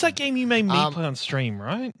 Island was that game you made me Um, play on stream,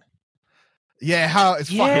 right? Yeah, how it's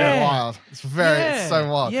fucking Yeah. wild. It's so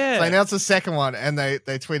wild. Yeah. So they announced the second one and they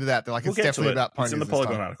tweeted out. They're like, We'll it's get to definitely it. about ponies. It's in the this time.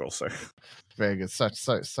 Polygon article, so Very good. So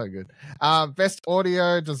good. Best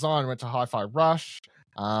audio design went to Hi-Fi Rush.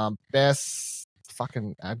 Best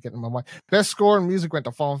fucking ad getting in my way. Best score and music went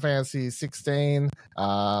to Final Fantasy 16.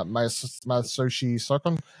 Masayoshi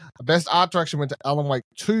Sokon. Best art direction went to Alan Wake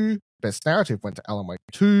 2. Best narrative went to Alan Wake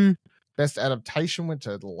 2. Best adaptation went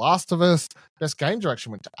to The Last of Us. Best game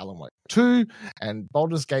direction went to Alan Wake 2. And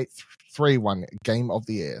Baldur's Gate 3 won Game of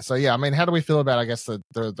the Year. So, yeah, I mean, how do we feel about, I guess, the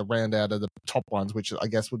round out of the top ones, which I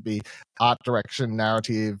guess would be art direction,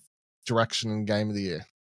 narrative, direction, and Game of the Year?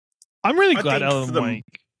 I'm really I glad think Alan for them-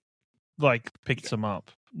 Wake picked some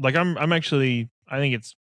up. Like I'm actually I think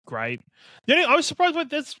it's great. I was surprised by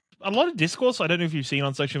there's a lot of discourse. I don't know if you've seen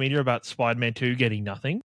on social media about Spider-Man 2 getting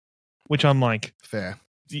nothing, which I'm like,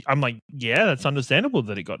 yeah, that's understandable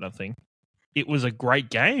that it got nothing. It was a great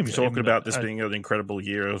game. you're talking about this being an incredible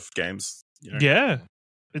year of games. You know? Yeah,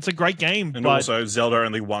 it's a great game, And but also Zelda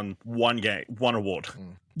only won one award.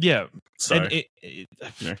 yeah, So and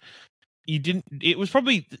Yeah. you didn't. It was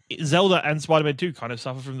probably Zelda and Spider-Man 2 kind of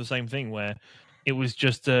suffer from the same thing, where it was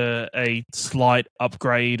just a slight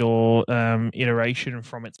upgrade or iteration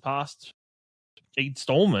from its past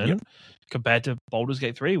installment compared to Baldur's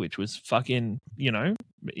Gate 3, which was fucking,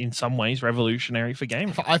 in some ways revolutionary for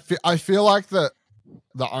gaming. I feel like the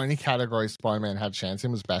only category Spider-Man had chance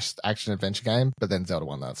in was best action adventure game, but then Zelda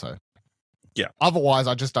won that. So yeah. Otherwise,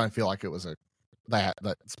 I just don't feel like it was that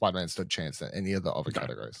Spider-Man stood chance in any of the other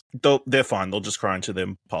categories. they're fine. They'll just cry into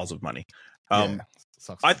them piles of money.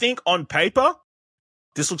 Sucks. I think on paper,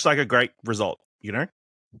 this looks like a great result.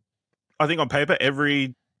 I think on paper,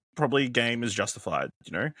 every probably game is justified.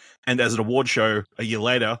 And as an award show a year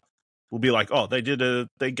later, we'll be like, oh, they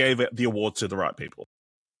gave the award to the right people.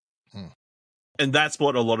 And that's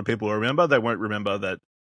what a lot of people will remember. They won't remember that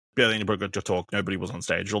barely anybody got to talk. Nobody was on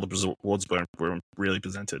stage. All the awards weren't really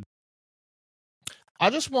presented. I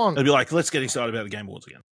just want. They'd be like, let's get excited about the Game Awards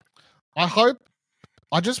again. I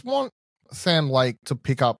just want Sam Lake to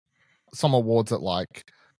pick up some awards at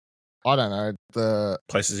I don't know, the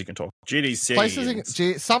Places you can talk.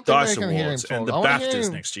 GDC. something where DICE you can hear him Awards talk. and the I wanna hear BAFTAs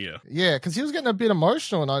him- next year. Yeah, because he was getting a bit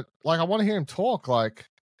emotional, and I want to hear him talk.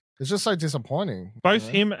 It's just so disappointing. Both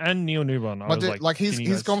him and Neil Newbon. I But was like can you he's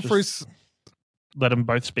guys gone just through. Let them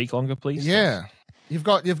both speak longer, please. Yeah, you've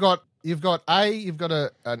got an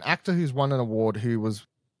actor who's won an award who was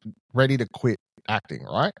ready to quit acting,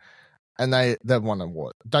 right? And they've won an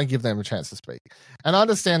award. Don't give them a chance to speak. And I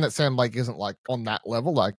understand that Sam Lake isn't on that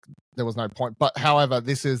level. There was no point. But however,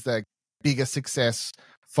 this is the biggest success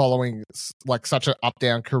following such an up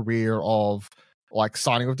down career of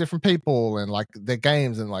signing with different people and their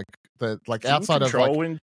games and the outside of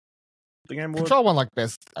the Game Award? Control won like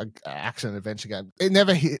best action adventure game. It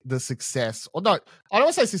never hit the success, or no, I don't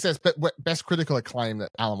want to say success, but best critical acclaim that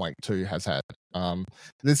Alan Wake 2 has had.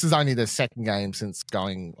 This is only the second game since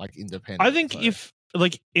going like independent. I think if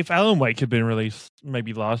Alan Wake had been released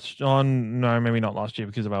maybe maybe not last year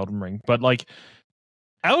because of Elden Ring, but like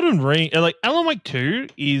Elden Ring, like Alan Wake 2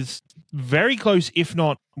 is very close, if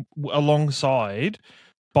not alongside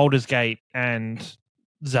Baldur's Gate and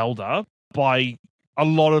Zelda by a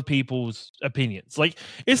lot of people's opinions. Like,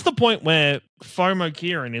 it's the point where FOMO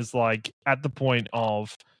Kieran is like at the point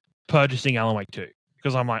of purchasing Alan Wake 2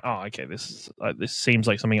 because I'm like, oh, okay, this seems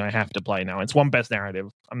like something I have to play now. It's one best narrative.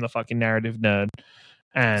 I'm the fucking narrative nerd.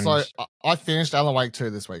 And so I finished Alan Wake 2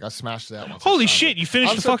 this week. I smashed it out. Holy shit, you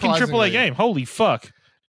finished the fucking AAA game. Holy fuck.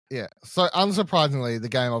 Yeah. So unsurprisingly, the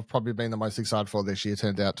game I've probably been the most excited for this year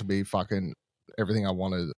turned out to be fucking everything I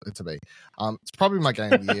wanted it to be. It's probably my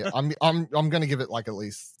game of the year. I'm going to give it like at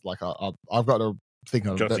least like I've got to think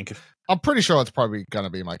of it. I'm pretty sure it's probably going to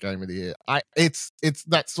be my game of the year. It's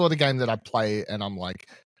that sort of game that I play and I'm like,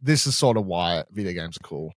 this is sort of why video games are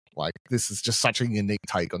cool. Like, this is just such a unique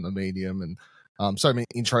take on the medium, and so many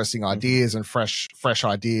interesting ideas and fresh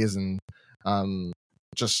ideas, and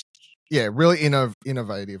just really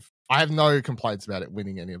innovative. I have no complaints about it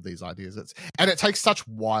winning any of these ideas. And it takes such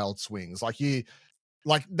wild swings. Like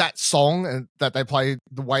that song and that they play,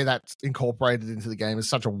 the way that's incorporated into the game is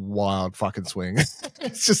such a wild fucking swing.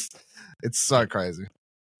 it's so crazy.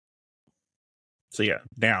 So yeah,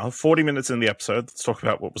 now 40 minutes in the episode, let's talk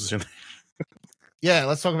about what was in there. Yeah,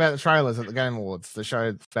 let's talk about the trailers at the Game Awards, the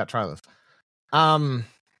show about trailers.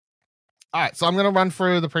 All right, so I'm going to run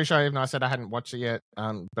through the pre-show, even though I said I hadn't watched it yet,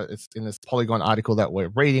 but it's in this Polygon article that we're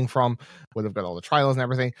reading from, where they've got all the trailers and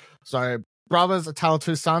everything. So, Brothers: A Tale of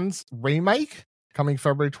Two Sons remake, coming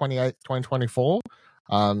February 28th, 2024.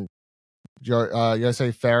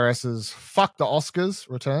 Jose Ferreira's Fuck the Oscars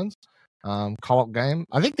returns. Co-op game.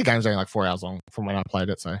 I think the game's only like 4 hours long from when I played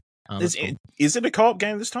it, so... Is it a co-op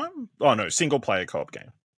game this time? Oh, no, single-player co-op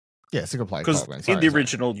game. Yeah, single player. Because in the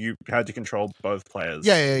original, you had to control both players.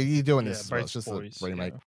 Yeah, you're doing this. Yeah, it's just boys, a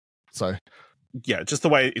remake. Yeah. So, yeah, just the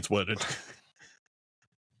way it's worded.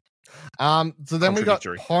 So then we got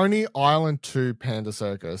Pony Island 2 Panda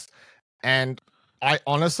Circus, and I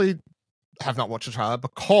honestly have not watched the trailer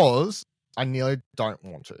because I nearly don't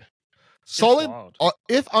want to. Solid,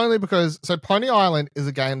 if only because Pony Island is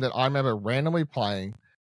a game that I remember randomly playing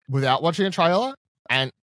without watching a trailer, and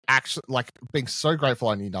actually like being so grateful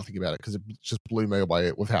I knew nothing about it because it just blew me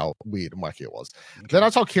away with how weird and wacky it was. Okay. Then I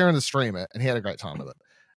told Kieran to stream it and he had a great time with it.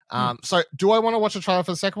 So do I want to watch a trailer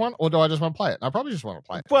for the second one, or do I just want to play it? I probably just want to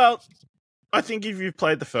play it. Well, I think if you've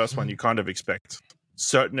played the first one, you kind of expect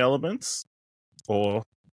certain elements or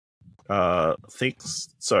things.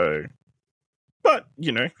 So, but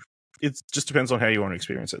it just depends on how you want to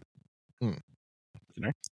experience it.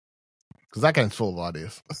 Because that game's full of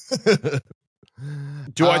ideas.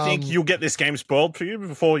 Do I think you'll get this game spoiled for you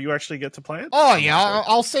before you actually get to play it? Oh yeah,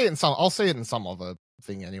 I'll see it in some. I'll see it in some other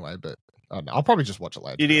thing anyway. But I don't know, I'll probably just watch it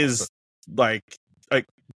later. It is like I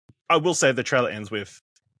will say the trailer ends with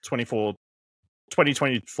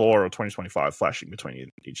 2024 or 2025 flashing between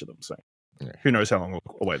each of them. So who knows how long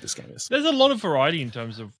away this game is? There's a lot of variety in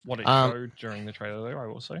terms of what it showed during the trailer. Though I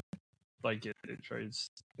will say, like it shows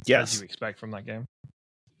as you expect from that game.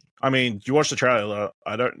 I mean, you watch the trailer.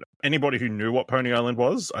 Anybody who knew what Pony Island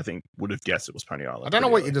was, I think, would have guessed it was Pony Island. I don't know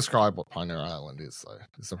what you describe what Pony Island is, though.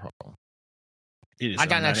 It's the problem. It is. I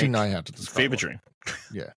don't actually know how to describe fever dream.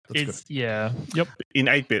 Yeah, that's good. Yeah, yep. In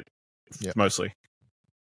 8-bit, mostly.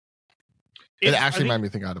 It actually made me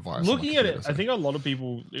think I had a virus. Looking at it, I think a lot of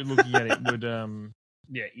people looking at it would,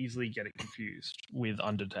 easily get it confused with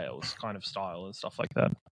Undertale's kind of style and stuff like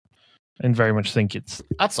that, and very much think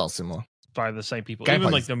that's all similar. By the same people. Gameplay's...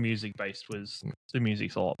 Even like the music based the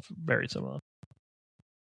music's a lot very similar.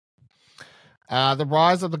 The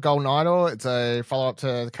Rise of the Golden Idol. It's a follow up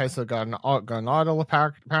to the case of Golden Idol,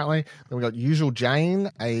 apparently. Then we got Usual Jane,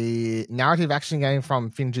 a narrative action game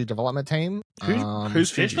from Finji development team. Who's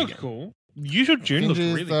Finji? This looks cool. Usual June looks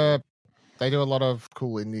really cool. They do a lot of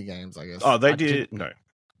cool indie games, I guess. Oh, they did? No.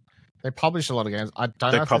 They publish a lot of games. I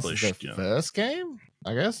don't know if this is their first game,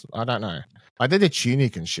 I guess. I don't know. I did a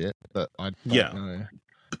Tunic and shit, but I don't know.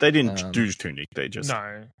 But they didn't do Tunic. They just...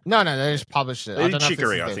 No, they just published it. They did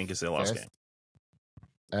Chicory, I think, is their last game.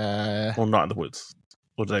 Or Night in the Woods.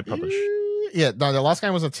 Or did they publish? Yeah, no, their last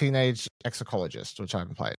game was a Teenage Exocologist, which I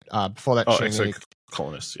haven't played. Before that,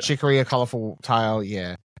 Exocolonist, yeah. Chicory, A Colourful Tale,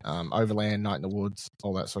 yeah. Overland, Night in the Woods,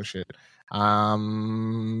 all that sort of shit. Yeah,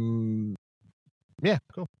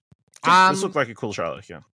 cool. This looked like a cool trailer,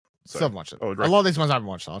 yeah. So Still haven't watched it. I would A lot of these ones I haven't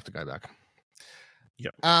watched. I'll have to go back.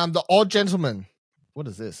 Yep. The Odd Gentleman. What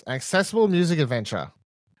is this? An accessible music adventure.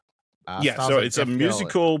 yeah, Stars so a it's a deaf girl.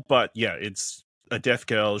 musical, but yeah, it's a deaf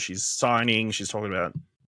girl. She's signing. She's talking about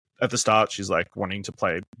at the start. She's like wanting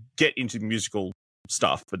to get into musical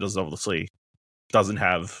stuff, but doesn't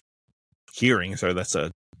have hearing, so that's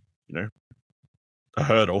a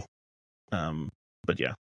hurdle. But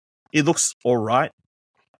yeah, it looks all right.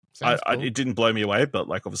 Sounds cool. It didn't blow me away, but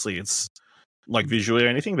like obviously it's like visually or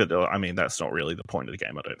anything. But I mean, that's not really the point of the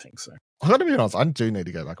game. I don't think so. I gotta be honest, I do need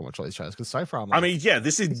to go back and watch all these trailers because so far I'm like, I mean, yeah,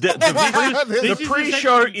 this is This the is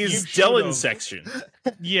pre-show section you is should Dylan's have. section.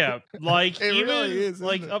 Yeah, like It even really is, isn't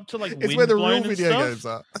like it? up to like it's where the real Windblown and video stuff. games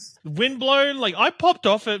are. Windblown, like I popped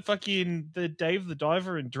off at fucking the Dave the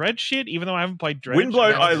Diver and Dredge shit, even though I haven't played Dredge.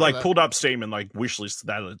 Windblown, Yeah, I I like that. pulled up Steam and like wishlisted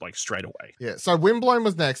that like straight away. Yeah, so Windblown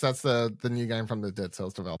was next. That's the new game from the Dead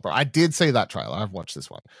Cells developer. I did see that trailer. I've watched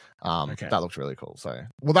this one. Okay. That looked really cool. So,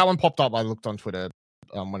 well, that one popped up. I looked on Twitter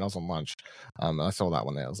when I was on lunch. And I saw that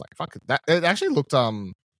one there. I was like, fuck it. That it actually looked I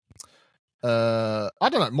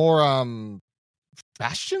don't know, more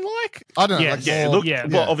Bastion like. I don't know. Yeah, like Yeah, it more, looked yeah.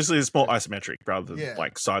 well. Obviously, it's more isometric rather than Yeah.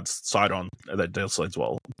 like side on that Dead Cells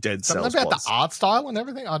Dead something Cells about was. the art style and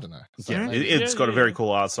everything. I don't know. So Yeah, maybe- it's Yeah, got a yeah, very yeah.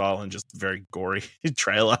 cool art style and just very gory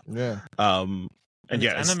trailer. yeah. And and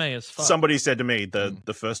yeah, it's anime as fuck. somebody said to me Mm.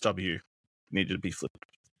 the first W needed to be flipped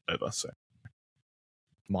over. So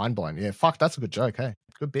Mind blown. Yeah, fuck, that's a good joke. Hey,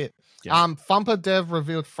 good bit. Yeah. Thumper Dev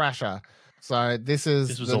revealed Thrasher. So this is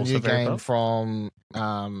This was the also new very game well. from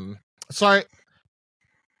so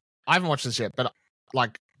I haven't watched this yet, but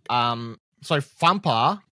like so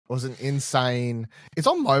Thumper was an insane, it's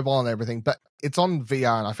on mobile and everything, but it's on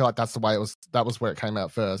VR, and I feel like that's the way that was where it came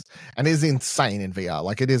out first. And it is insane in VR.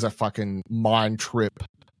 Like it is a fucking mind trip.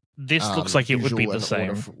 This looks like it would be visual the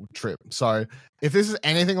and auto same. trip. So if this is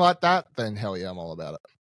anything like that, then hell yeah, I'm all about it.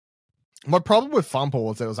 My problem with Thumper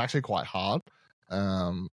was that it was actually quite hard,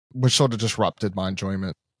 which sort of disrupted my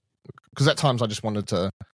enjoyment. Because at times I just wanted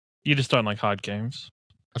to. You just don't like hard games.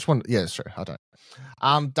 Yeah, it's true. I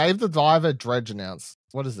don't. Dave the Diver Dredge announced.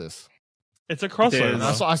 What is this? It's a crossover.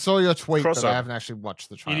 There's- I saw your tweet, but Crossover. I haven't actually watched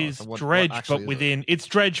the It trailer. is So what Dredge, actually but is it? within it's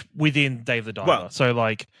Dredge within Dave the Diver. Well- So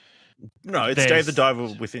like, no, it's There's- Dave the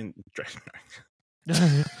Diver within.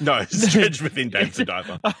 No, it's Dredge within Dave the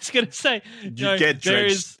Diver. I was gonna say You no, get there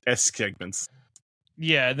Dredge is- esque segments.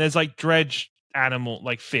 Yeah, there's like Dredge animal,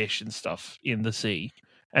 like fish and stuff in the sea,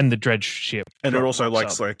 and the Dredge ship. And it also rocks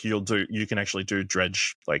likes up. like you can actually do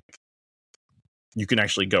Dredge, like you can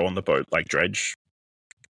actually go on the boat like Dredge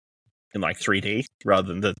in like 3D rather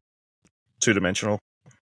than the 2-dimensional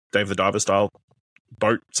Dave the Diver style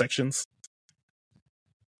boat sections.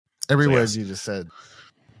 Every So, word yes. you just said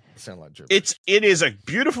sound like gibberish. It is a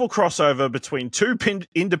beautiful crossover between two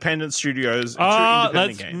independent studios and two Let's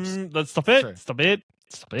independent games. let's stop True. it. Stop it.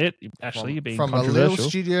 Stop it. Ashley, you're being from a controversial. little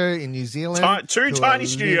studio in New Zealand. Two to a tiny little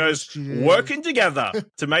studios studio- working together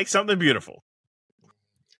to make something beautiful.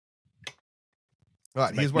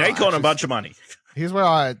 Right, Make here's where I Nacon a actually- bunch of money. Here's where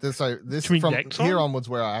I this You mean from Nexon? here onwards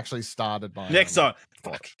where I actually started my Next time.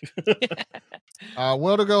 Fuck.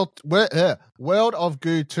 World of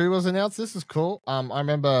Goo 2 was announced. This is cool. I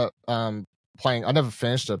remember playing. I never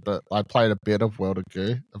finished it, but I played a bit of World of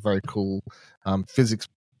Goo, a very cool physics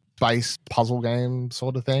based puzzle game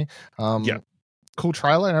sort of thing. Yeah. Cool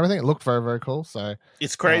trailer and everything. It looked very, very cool. So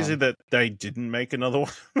It's crazy that they didn't make another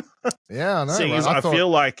one. yeah, I know. Seeing right? as I I thought- feel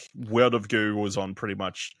like World of Goo was on pretty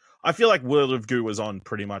much. I feel like World of Goo was on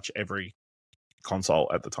pretty much every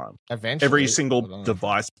console at the time. eventually Every I single don't know.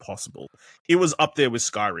 device possible. It was up there with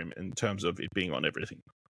Skyrim in terms of it being on everything.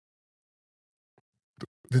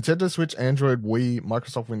 Nintendo Switch, Android, Wii,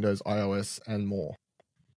 Microsoft Windows, iOS, and more.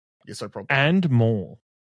 Yes, so probably and more.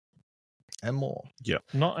 and more.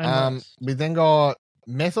 Not and less. We then got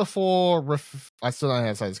Metaphor. I still don't know how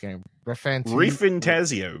to say this game.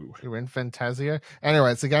 Refantasio. Refantasio.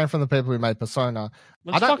 Anyway, it's a game from the people who made Persona.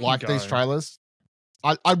 Let's I don't fucking like go. these trailers.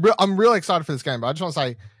 I'm really excited for this game, but I just want to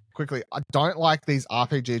say quickly, I don't like these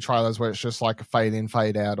RPG trailers where it's just like a fade in,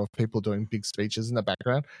 fade out of people doing big speeches in the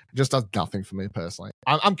background. It just does nothing for me personally.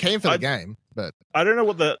 I'm keen for the game, but I don't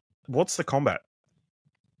know what's the combat.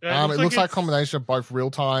 Yeah, it looks like a it's- combination of both real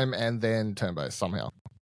time and then turn based somehow.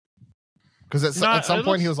 Because No, at some it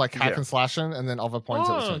point he looks- was like hack yeah. and slashing, and then other points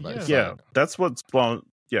it was Oh, turn based. Yeah, that's what's blown.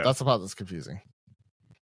 Yeah, That's the part that's confusing.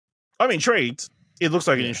 I'm intrigued. It looks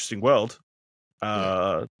like an Yeah. interesting world.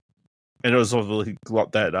 And it was obviously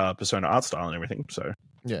got that Persona art style and everything. So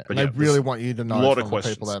Yeah, But and yeah, they really there's want you to know lot from of the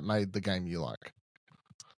questions. people that made the game you like.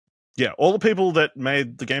 yeah, all the people that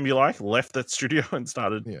made the game you like left that studio and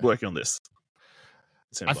started Yeah. working on this.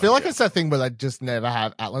 I feel like it's that thing where they just never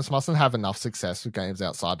have. Atlas mustn't have enough success with games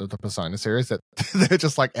outside of the Persona series that they're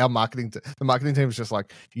just like the marketing team is just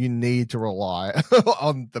like, you need to rely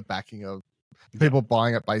on the backing of people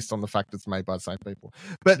buying it based on the fact it's made by the same people.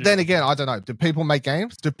 But then again, I don't know. Do people make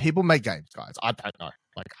games? Do people make games, guys? I don't know.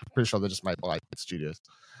 Like, I'm pretty sure they're just made by studios.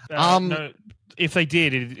 No, if they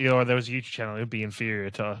did, or there was a YouTube channel, it would be inferior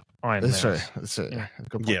to Iron That's Man. true. That's true. Yeah.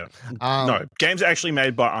 Good point. Yeah. No, games are actually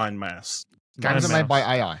made by Iron Mass. games are made by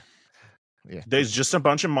AI. Yeah. There's just a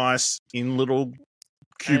bunch of mice in little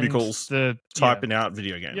cubicles typing out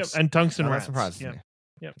video games. Yep, and tungsten That rats. surprises Yep. me.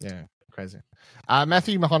 Yep. Yeah, crazy.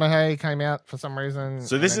 Matthew McConaughey came out for some reason.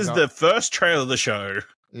 So this is the first trailer of the show.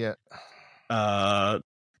 Yeah.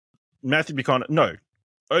 Matthew McConaughey. No.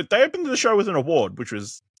 They opened the show with an award, which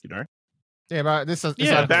was, Yeah, but this is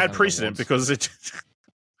a bad precedent because it.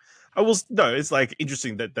 It's like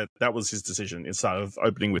interesting that was his decision instead of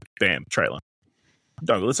opening with bam trailer.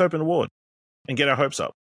 No, let's open award and get our hopes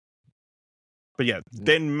up. But yeah,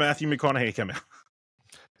 then Matthew McConaughey came out.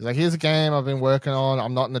 He's like, here's a game I've been working on.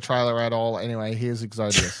 I'm not in the trailer at all. Anyway, here's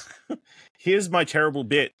Exodius. Here's my terrible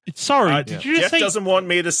bit. Sorry, did you just Jeff say? doesn't want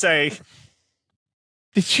me to say.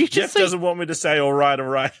 Did you just Jeff say? doesn't want me to say all right, all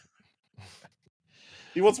right.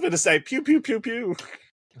 He wants me to say pew pew pew pew.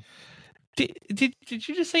 Did you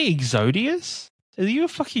just say Exodius? Are you a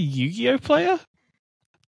fucking Yu-Gi-Oh player?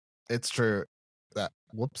 It's true.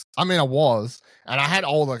 Whoops. I mean, I was, and I had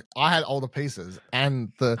all the pieces,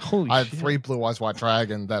 and I had 3 blue eyes white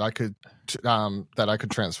dragon that I could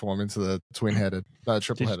transform into the twin headed,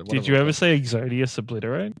 triple headed. Did you ever say Exodius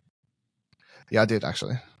Obliterate? Yeah, I did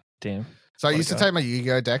actually. Damn. So I used to take my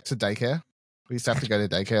Yu-Gi-Oh deck to daycare. We used to have to go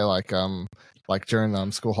to daycare like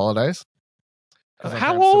during school holidays.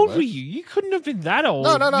 How old were you? You couldn't have been that old.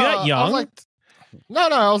 No. You're that young. I was like, no,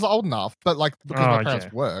 I was old enough, but like because my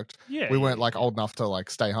parents worked, we weren't like old enough to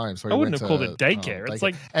like stay home. So I wouldn't have called it daycare. It's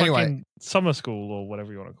like anyway, summer school or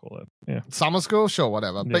whatever you want to call it. Yeah, summer school, sure,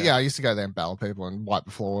 whatever. But yeah, I used to go there and battle people and wipe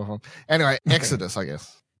the floor with them. Anyway, Exodus, I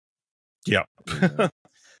guess. Yeah.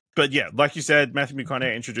 But yeah, like you said, Matthew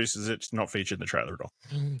McConaughey introduces it. It's not featured in the trailer at all.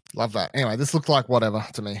 Love that. Anyway, this looked like whatever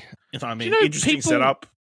to me. I mean, interesting setup.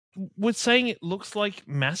 Was saying it looks like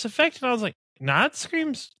Mass Effect, and I was like, nah, it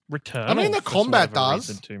screams Return. I mean, the combat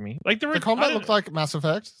does to me. Like the combat looked like Mass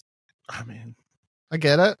Effect. I mean, I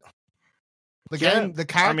get it. The game, the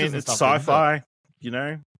characters. I mean, it's sci-fi.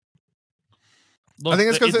 Look, I think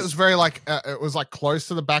it's because it was very like it was like close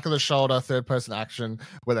to the back of the shoulder, third person action,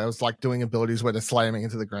 where they was like doing abilities where they're slamming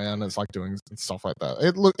into the ground. And it's like doing stuff like that.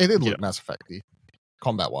 It did look Mass Effect-y,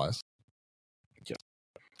 combat wise.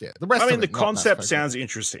 Yeah, the rest. I mean, of the concept sounds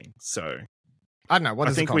interesting. So I don't know.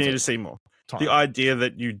 I think we need to see more. The idea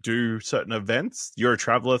that you do certain events, you're a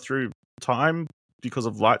traveler through time because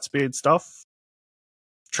of light speed stuff,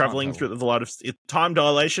 traveling through the light of time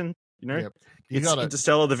dilation. Yep. It's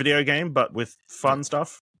Interstellar, the video game, but with fun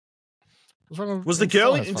stuff. What's wrong with was the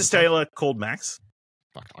girl in Interstellar called Max?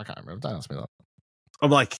 Fuck, I can't remember. Don't ask me that. I'm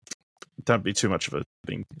like, don't be too much of a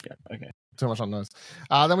thing. Yeah, okay. Too much on those.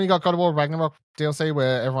 Then we got God of War Ragnarok DLC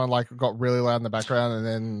where everyone like got really loud in the background, and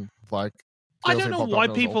then like I don't know why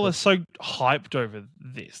people are so hyped over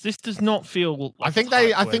this. This does not feel. Like I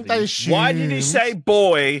think they assumed... Why did he say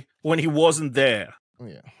 "boy" when he wasn't there?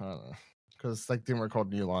 Yeah, I don't know, because they didn't record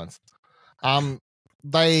new lines. I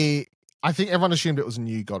think everyone assumed it was a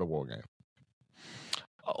new God of War game,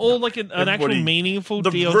 or like an actual meaningful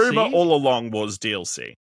DLC. The rumor all along was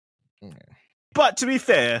DLC, but to be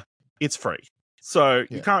fair, it's free, so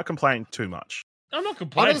you can't complain too much. I'm not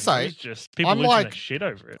complaining. It's just people losing their shit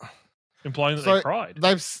over it, implying that they cried.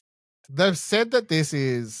 They've said that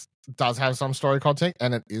this does have some story content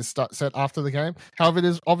and it is set after the game. However, it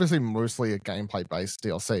is obviously mostly a gameplay based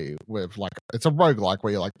DLC with like it's a roguelike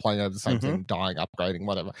where you're like playing over the same thing, dying, upgrading,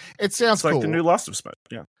 whatever. It sounds cool. Like the new Last of Us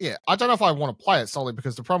mode. Yeah. I don't know if I want to play it solely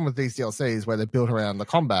because the problem with these DLCs where they're built around the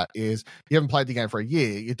combat is you haven't played the game for a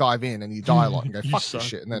year, you dive in and you die a lot and go fuck this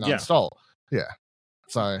shit and then uninstall. Yeah.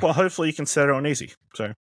 So well, hopefully you can set it on easy.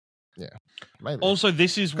 So yeah, maybe. Also,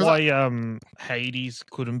 this is why Hades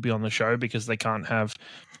couldn't be on the show because they can't have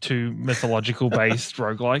 2 mythological based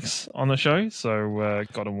roguelikes on the show. So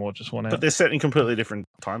God of War just won out. But they're set in completely different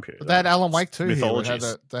time periods. But they had Alan Wake too.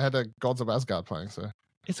 Mythologies. They had the Gods of Asgard playing. So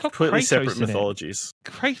it's got completely Kratos separate in mythologies.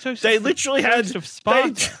 It. Kratos. They literally had. Of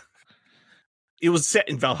Sparta. It was set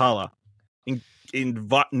in Valhalla, in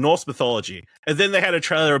Norse mythology, and then they had a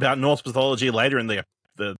trailer about Norse mythology later in the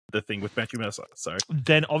thing with Matthew Mercer. So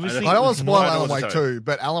then obviously I don't want to spoil Alan Wake 2,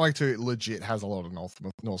 but Alan Wake 2 legit has a lot of Norse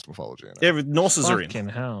mythology in it. Yeah, Norses are in. Fucking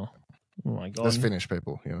hell. Oh my god. There's Finnish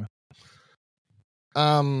people,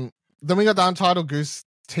 then we got the Untitled Goose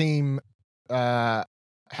Team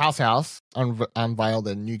House unveiled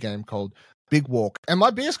a new game called Big Walk. And my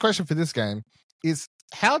biggest question for this game is,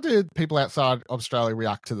 how did people outside Australia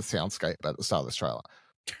react to the soundscape at the start of this trailer?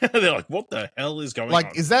 They're like, what the hell is going on?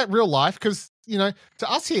 Like, is that real life? Because, you know, to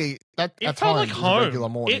us here, that It at felt times like is a home. regular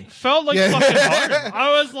morning. It felt like Yeah. fucking home.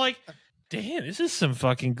 I was like, damn, this is some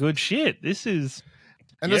fucking good shit. This is.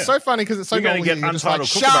 And it's so funny because it's so You're gonna normal. get You're just like, Untitled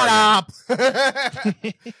shut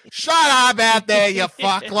up. Shut up out there, you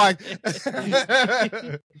fuck. Like,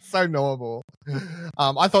 so normal.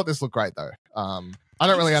 I thought this looked great, though. I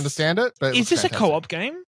don't really understand it, but Is this a co-op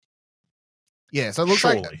game? Yeah, so it looks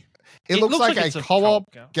like Surely. it looks like it's a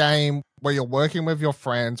co-op game. game where you're working with your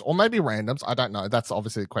friends, or maybe randoms. I don't know. That's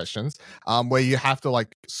obviously questions. Where you have to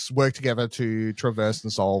like work together to traverse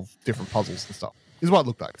and solve different puzzles and stuff. Is what it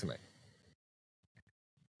looked like to me.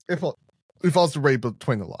 If I was to read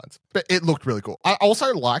between the lines, but it looked really cool. I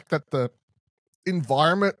also like that the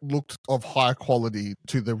environment looked of high quality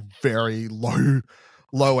to the very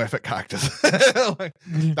low effort characters. Like,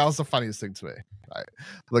 that was the funniest thing to me.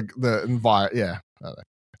 Like the environment. Yeah, I don't know.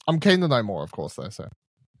 I'm keen to know more, of course, though. So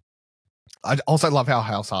I also love how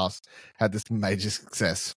House had this major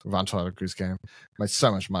success with Untitled Goose Game, made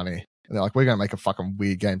so much money, and they're like, we're gonna make a fucking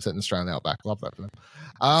weird game set in Australia and Outback. Love that for them.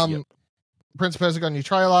 Yep. Prince of Persia got a new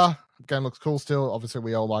trailer. Game looks cool still. Obviously,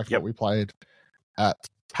 we all liked what we played at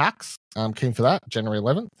PAX. I'm keen for that. January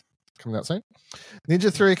 11th, coming out soon.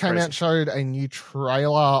 Ninja 3 came out and showed a new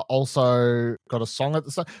trailer. Also got a song at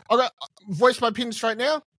the start. I got voice my pin straight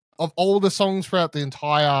now. Of all the songs throughout the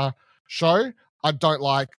entire show, I don't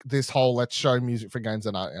like this whole let's show music for games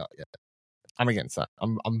that aren't out yet. I'm against that.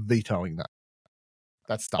 I'm vetoing that.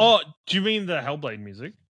 That's dumb. Oh, do you mean the Hellblade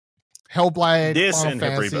music? Hellblade, This Final and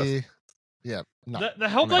Hip Fantasy. Rebirth. Yeah, no. The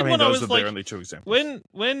Hellblade I mean, one, I those was are like, the only two examples.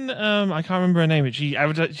 when I can't remember her name, but she's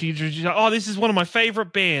like, oh, this is one of my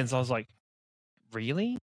favorite bands. I was like,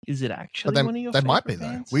 really? Is it actually But one of your they favorite might be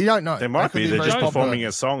bands? though. We don't know. They might could be. They're very just popular. performing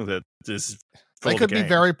a song that is. They could be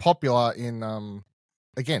very popular in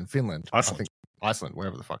again Finland, Iceland. I think Iceland,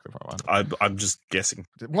 wherever the fuck they're from. I'm just guessing.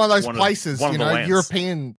 One of those One of- places, one of you the know, lands.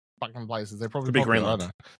 European fucking places. They're probably Could be popular, Greenland. I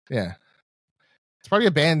don't know. Yeah, it's probably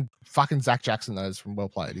a band. Fucking Zach Jackson knows from Well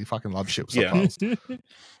Played. He fucking loves shit with Yeah. subtitles.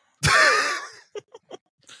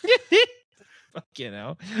 Fucking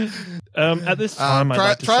hell. At this time, I'd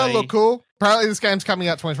like to trailer say, look cool. Apparently, this game's coming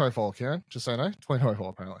out 2024. Kieran, just so you know,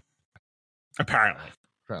 2024. Apparently.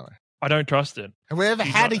 I don't trust it. Have we ever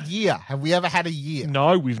He's had not- a year? Have we ever had a year?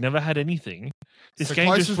 No, we've never had anything. This It's the game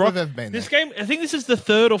closest just we've rocked. ever been This there. game, I think this is the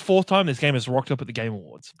third or fourth time this game has rocked up at the Game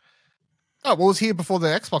Awards. Oh, well, it was here before the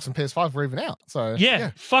Xbox and PS5 were even out. So Yeah,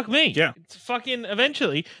 fuck me. Yeah. It's fucking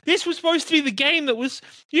eventually. This was supposed to be the game that was.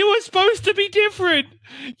 You were supposed to be different.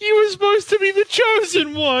 You were supposed to be the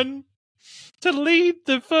chosen one to lead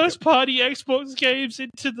the first party Xbox games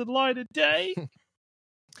into the light of day.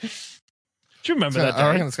 Do you remember So, that I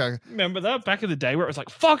reckon day? it's going. Remember that back in the day where it was like,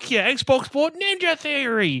 fuck yeah, Xbox bought Ninja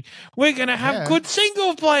Theory. We're going to have Yeah. good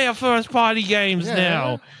single player first party games Yeah.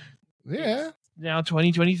 now. Yeah. Now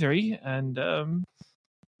 2023 and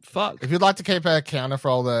fuck. If you'd like to keep a counter for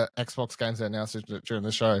all the Xbox games that are announced during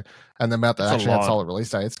the show and the amount that That's a actually had lot. solid release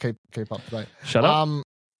dates, keep up to date. Shut up.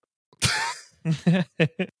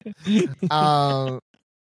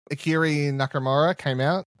 Akiri Nakamura came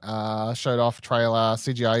out, showed off trailer,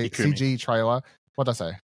 CGI, Ikumi. CG trailer. What did I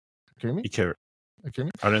say? Akumi? Akumi?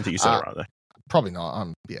 I don't think you said it right there. Probably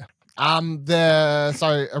not. Yeah.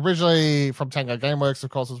 So originally from Tango Gameworks, of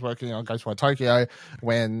course, was working on Ghostwire Tokyo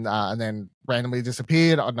when and then randomly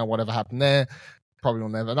disappeared. I don't know whatever happened there. Probably will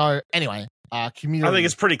never know. Anyway, community. I think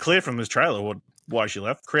it's pretty clear from this trailer why she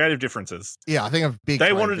left. Creative differences. yeah. I think a big. They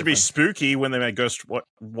creative wanted to be difference. spooky when they made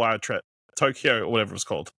Ghostwire Tokyo or whatever it was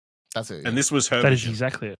called, That's it. and this was her. That is vision.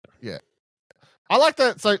 exactly it. I like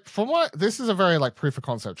that. So from what this is a very like proof of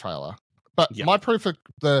concept trailer, but Yeah. my proof of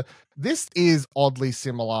this is oddly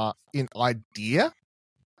similar in idea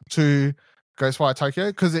to Ghostwire Tokyo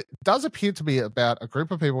because it does appear to be about a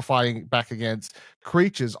group of people fighting back against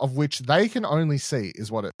creatures of which they can only see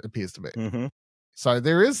is what it appears to be. Mhm. So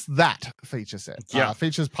there is that feature set. Yeah.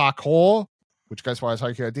 Features parkour, which Ghostwire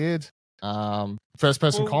Tokyo did. First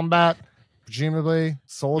person Well, combat, presumably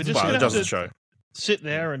swords. we're just and Well, gonna it shit. have doesn't to- show. Sit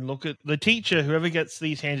there and look at the teacher. Whoever gets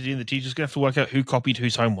these handed in, the teacher's gonna have to work out who copied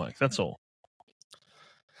whose homework. That's all.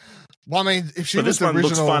 Well, I mean, if she But was this the one original,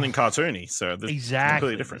 looks fun and cartoony, so this Exactly.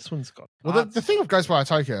 completely different. This one's got. well, the thing with Ghostwire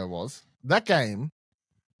Tokyo was that game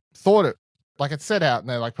thought it like it set out and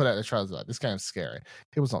they like put out the trailers like this game's scary.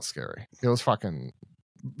 It was not scary. It was fucking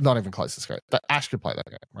not even close to scary. But Ash could play that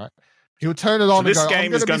game, right? He would turn it on So and this go,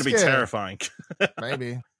 game I'm is going to be scared. terrifying.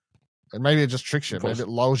 Maybe. And maybe it just tricks you. Of course. Maybe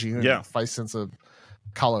it lulls you in. Yeah. Face sensor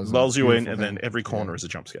colors. Lulls you in, beautiful and then thing. every corner is a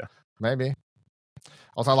jump scare. Maybe.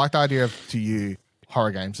 Also, I like the idea of, to you,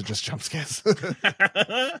 horror games are just jump scares.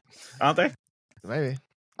 Aren't they? Maybe.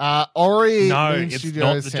 Ori No, Moon it's Studios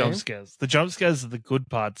not the team. jump scares. The jump scares are the good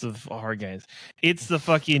parts of horror games. It's the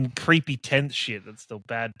fucking creepy tense shit that's the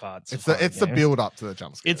bad parts. It's of horror the games. build up to the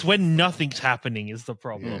jump scares. It's when nothing's happening is the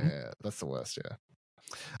problem. Yeah, that's the worst.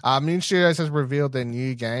 Yeah. Moon Studios has revealed their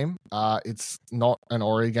new game. It's not an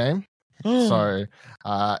Ori game, so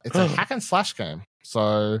it's a hack and slash game.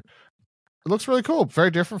 So it looks really cool. Very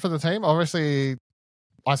different for the team. Obviously,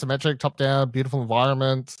 isometric, top down, beautiful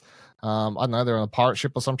environment. I don't know, they're on a pirate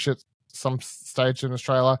ship or some shit, some stage in this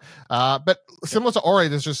trailer. But similar to Ori,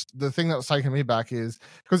 there's just the thing that was taking me back is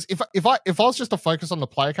because if I was just to focus on the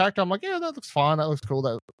player character, I'm like, yeah, that looks fine, that looks cool,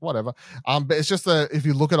 that whatever. But it's just if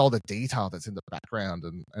you look at all the detail that's in the background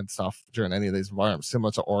and stuff during any of these environments,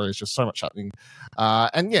 similar to Ori, it's just so much happening.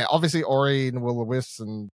 And yeah, obviously Ori and Will of the Wisps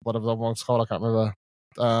and whatever the one's called, I can't remember.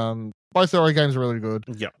 Both the Ori games are really good.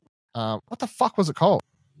 Yeah. What the fuck was it called?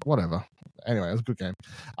 Whatever. Anyway, it was a good game.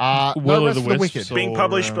 Will no of Rest the for the Wisps Wicked. Being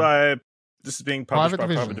published by this is being published Private by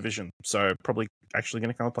Division. Private Division, so probably actually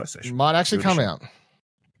going to come on PlayStation. Might actually come out.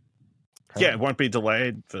 Yeah, it won't be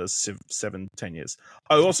delayed for 7-10 years.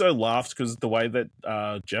 I also laughed because the way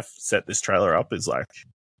that Jeff set this trailer up is like,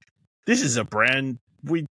 this is a brand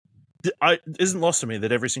it isn't lost to me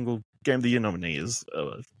that every single Game of the Year nominee is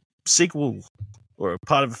a sequel or a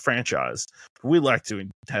part of a franchise. We like to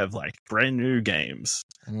have like brand new games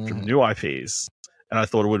from new IPs, and I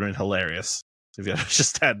thought it would have been hilarious if you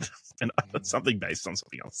just had something based on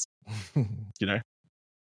something else. You know,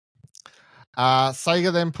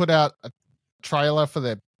 Sega then put out a trailer for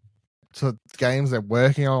their games they're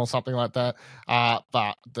working on or something like that.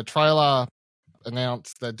 But the trailer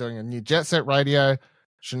announced they're doing a new Jet Set Radio,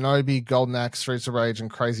 Shinobi, Golden Axe, Streets of Rage,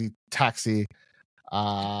 and Crazy Taxi.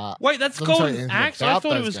 Wait, that's doesn't tell you Golden anything Axe? I about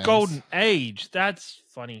thought it those was games. Golden Age. That's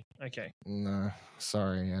funny. Okay. No,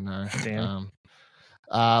 sorry, I know. Damn.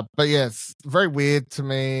 But yeah, it's very weird to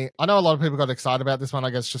me. I know a lot of people got excited about this one, I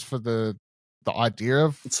guess, just for the idea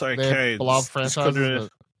of it's their okay. beloved franchises.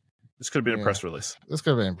 This could have been Yeah. a press release. This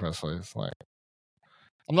could have been impressive. It's like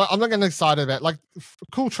I'm not getting excited about like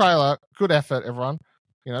cool trailer, good effort, everyone.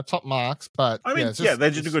 You know, top marks. But I mean, it's just,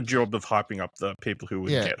 they did a good job of hyping up the people who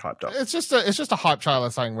would Yeah. get hyped up. It's just a hype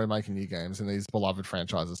trailer saying we're making new games in these beloved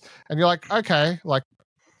franchises, and you're like, okay, like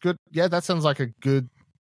good. Yeah, that sounds like a good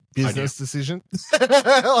business decision.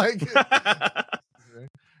 Like,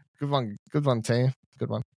 good one, team. Good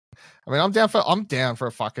one. I mean, I'm down for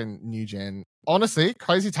a fucking new gen. Honestly,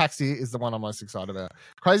 Crazy Taxi is the one I'm most excited about.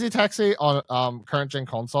 Crazy Taxi on current gen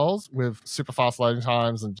consoles with super fast loading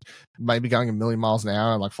times and maybe going a million miles an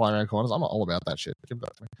hour and like flying around corners. I'm all about that shit. Give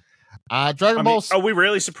that to me. Dragon Ball. Are we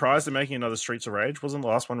really surprised they're making another Streets of Rage? Wasn't the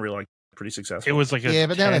last one really like pretty successful? It was like a Yeah,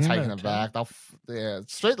 but now they're 10 taking or it 10. back.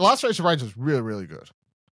 The last Streets of Rage was really, really good.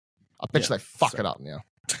 I bet Yeah, you they fuck so- it up now.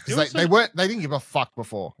 'Cause It was they didn't give a fuck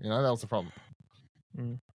before. You know, that was the problem.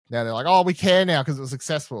 Mm. Now they're like, oh, we care now because it was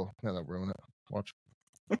successful. Now they'll ruin it. Watch.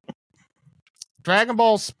 Dragon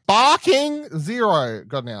Ball Sparking Zero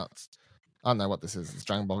got announced. I don't know what this is. It's a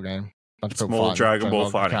Dragon Ball game. Bunch of It's people more fighting Dragon Ball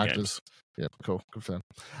fighting games. Yeah, cool. Good for them.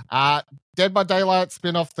 Dead by Daylight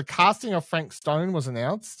spin-off. The casting of Frank Stone was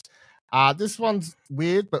announced. This one's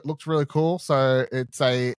weird, but looks really cool. So it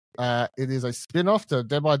is a spin-off to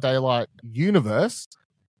Dead by Daylight universe.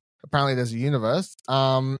 Apparently there's a universe.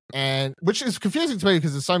 And which is confusing to me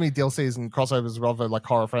because there's so many DLCs and crossovers as well for like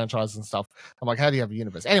horror franchises and stuff. I'm like, how do you have a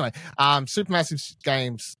universe? Anyway, Supermassive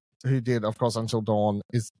Games, who did, of course, Until Dawn,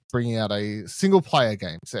 is bringing out a single player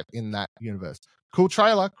game set in that universe. Cool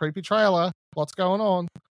trailer, creepy trailer. What's going on?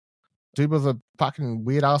 Dude with a fucking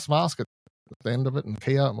weird ass mask at the end of it and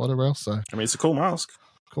Kia and whatever else. So I mean, it's a cool mask.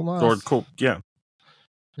 cool mask. Or cool, yeah.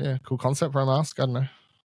 Yeah, cool concept for a mask. I don't know.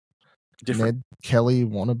 Different. Ned Kelly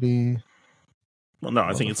wannabe. Well, no,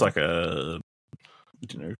 I think it's like a,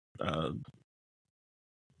 It's a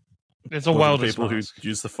one of wild the people who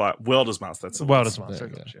use the fight. Welder's mask. That's Wildest There Mask. you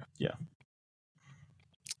go.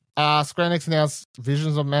 Yeah. Square Enix announced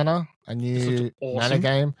Visions of Mana, a This new looks awesome. Mana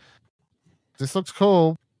game. This looks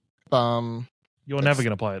cool. You're never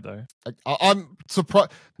going to play it though. I'm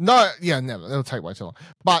surprised. No, yeah, never. It'll take way too long.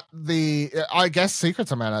 But I guess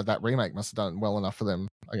Secrets of Mana, that remake must have done well enough for them.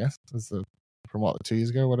 I guess from what 2 years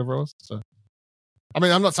ago, whatever it was. So, I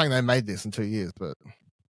mean, I'm not saying they made this in 2 years, but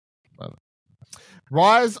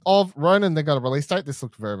Rise of Ronin, they got a release date. This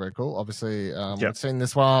looked very, very cool. Obviously, we've seen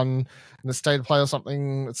this one in the State of Play or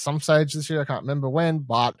something at some stage this year. I can't remember when,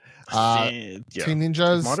 but Team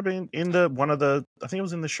Ninjas. It might have been in I think it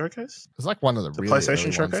was in the showcase. It's like one of the really PlayStation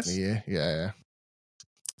early showcase. ones in the year. Yeah.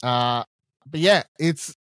 But yeah,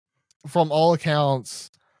 it's from all accounts,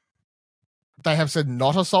 they have said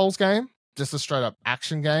not a Souls game, just a straight up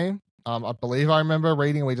action game. I believe I remember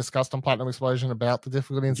reading, we discussed on Platinum Explosion about the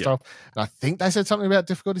difficulty and stuff. And I think they said something about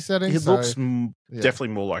difficulty settings. It looks definitely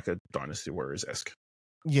more like a Dynasty Warriors-esque.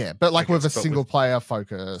 Yeah, but like with a single player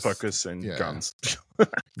focus and guns.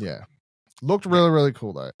 Yeah. Looked really, really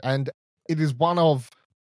cool though. And it is one of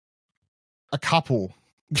a couple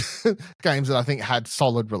games that I think had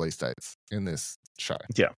solid release dates in this show.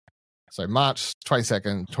 Yeah. So March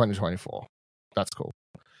 22nd, 2024. That's cool.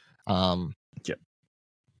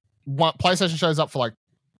 PlayStation shows up for like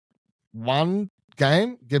one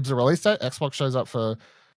game, gives a release date. Xbox shows up for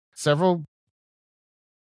several.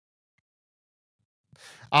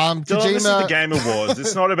 This is the Game Awards.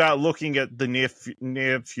 It's not about looking at the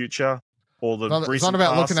near future or the recent It's not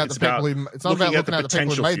about past. looking at the people who. It's not about looking at the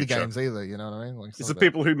people who made the future. games either. You know what I mean? Like, it's the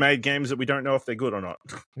people who made games that we don't know if they're good or not.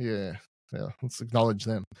 Yeah. Let's acknowledge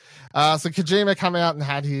them. So Kojima came out and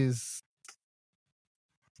had his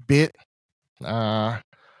bit.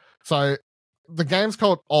 So the game's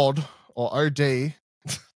called Odd or OD. I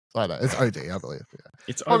don't know. It's OD, I believe. Yeah.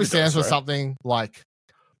 It's probably stands for something like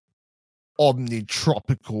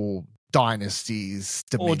Omnitropical Dynasties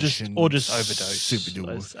Dimension, or just Overdose.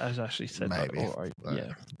 Superdual. As Ashley said, maybe. All right.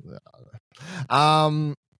 Yeah.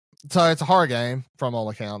 So it's a horror game from all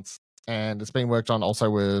accounts, and it's being worked on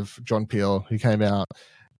also with John Peel, who came out,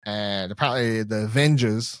 and apparently the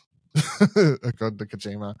Avengers, according to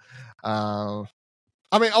Kojima.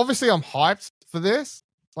 I mean, obviously, I'm hyped for this.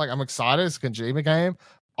 Like, I'm excited. It's a Kojima game.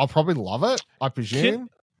 I'll probably love it, I presume.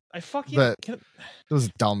 It was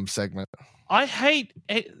a dumb segment. I hate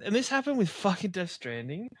it, and this happened with fucking Death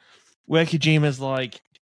Stranding, where Kojima's like,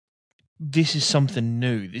 "This is something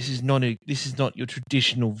new. This is not your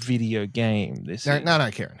traditional video game." No,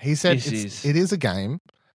 Kieran. He said it is a game,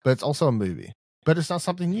 but it's also a movie. But it's not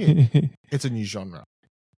something new. It's a new genre.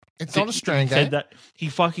 It's not a Strand game. He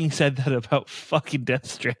fucking said that about fucking Death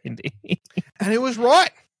Stranding. And he was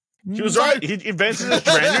right. He was right. He invented a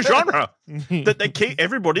brand new genre that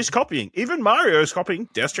everybody's copying. Even Mario is copying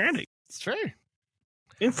Death Stranding. It's true.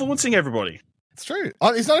 Influencing everybody. It's true.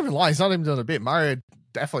 He's not even lying. He's not even doing a bit. Mario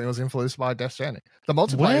definitely was influenced by Death Stranding. The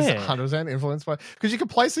multiplayer is 100% influenced by... Because you can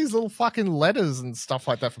place these little fucking letters and stuff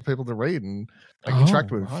like that for people to read and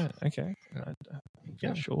interact with. Right. Okay.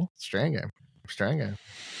 Yeah, sure. Strand game.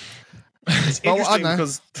 It's interesting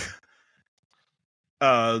because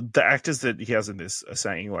the actors that he has in this are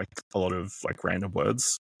saying like a lot of like random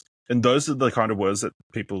words, and those are the kind of words that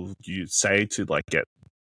people say to like get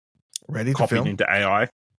ready copied to film into AI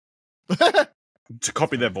to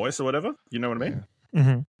copy their voice or whatever. You know what I mean? Yeah.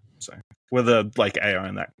 Mm-hmm. So whether like AI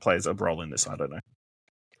and that plays a role in this, I don't know.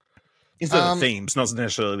 Instead of the themes, not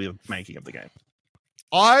necessarily the making of the game.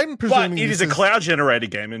 I'm presuming but it is a cloud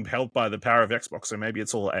generated game and held by the power of Xbox, so maybe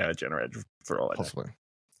it's all AI generated for all I know. Possibly.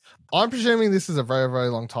 I'm presuming this is a very, very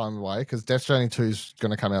long time away because Death Stranding 2 is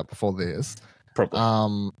going to come out before this.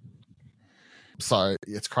 Probably. So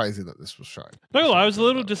it's crazy that this was shown. No, I was a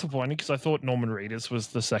little disappointed because I thought Norman Reedus was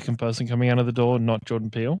the second person coming out of the door, not Jordan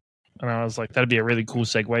Peele. And I was like, that'd be a really cool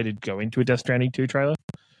segue to go into a Death Stranding 2 trailer.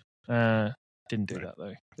 Didn't do that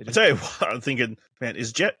though. I tell you what, I'm thinking, man,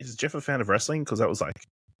 is Jeff a fan of wrestling? Because that was like,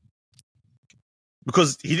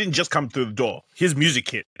 because he didn't just come through the door. His music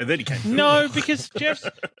hit, and then he came through. Because Jeff,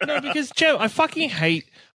 I fucking hate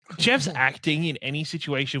Jeff's acting in any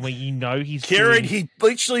situation where you know he's. Kieran, he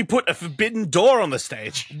literally put a forbidden door on the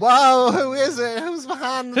stage. Whoa, who is it? Who's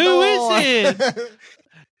behind the door? Who is it?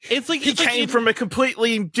 It's like he came from a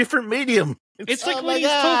completely different medium. It's like when he's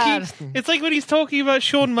talking. It's like when he's talking about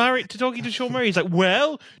Sean Murray talking to Sean Murray. He's like,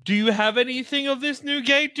 "Well, do you have anything of this new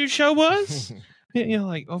game to show us?" You're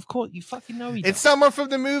like, "Of course, you fucking know he does." It's someone from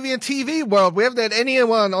the movie and TV world. We haven't had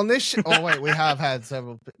anyone on this show. Oh wait, we have had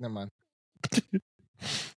several. Never mind.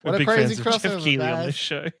 What a crazy crossover, Jeff Keighley guys. on this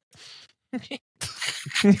show.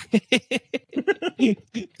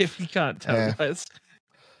 If you can't tell, guys.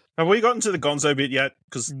 Have we gotten to the Gonzo bit yet?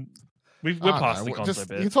 Because we're past the Gonzo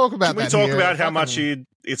bit. You talk about. Can we talk about how much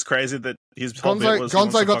it's crazy that his whole bit was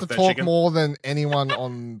Gonzo got to talk more than anyone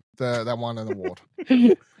on that won an award.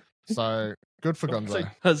 So good for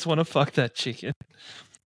Gonzo. I just want to fuck that chicken.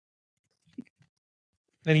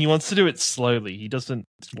 And he wants to do it slowly. He doesn't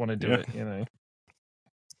want to do it, you know.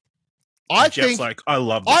 Jeff's like, I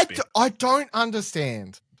love this bit. I don't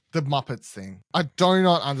understand the Muppets thing. I do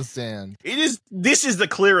not understand. This is the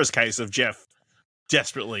clearest case of Jeff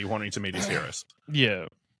desperately wanting to meet his heroes. Yeah.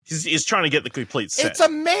 He's trying to get the complete set. It's a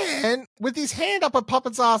man with his hand up a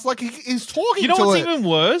puppet's ass like he's talking You know to what's it. even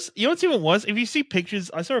worse? You know what's even worse? If you see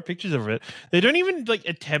pictures, I saw pictures of it. They don't even like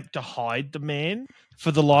attempt to hide the man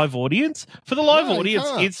for the live audience. For the live No, you audience,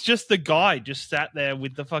 can't. it's just the guy just sat there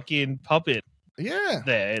with the fucking puppet Yeah.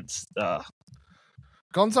 there. It's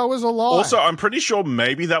Gonzo is alive. Also, I'm pretty sure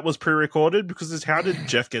maybe that was pre-recorded because how did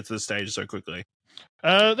Jeff get to the stage so quickly?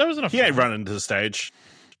 there was enough. He ain't running to the stage.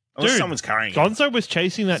 Unless Dude, someone's carrying him. Gonzo was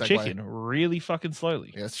chasing that Segue. chicken really fucking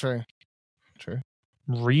slowly. Yeah, it's true.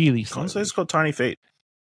 Really slowly. Gonzo's got tiny feet.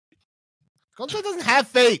 Gonzo doesn't have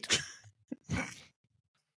feet.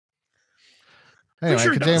 Anyway,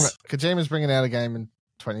 sure he does. Kojima's bringing out a game in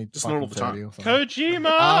Just not all the 2030 time. or something.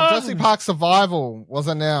 Kojima! Jurassic Park Survival was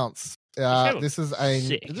announced. This This is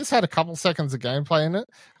sick. this had a couple seconds of gameplay in it.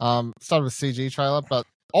 Started with CG trailer, but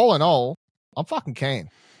all in all, I'm fucking keen.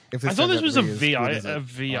 If I thought turns this out was to a be as good as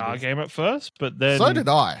VR it game at first, but then So did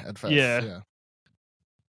I at first. Yeah.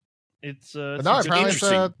 It's no, it's apparently it's,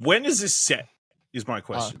 Interesting. When is this set? Is my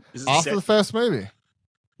question. Is it After set the first movie.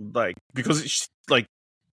 like because it's like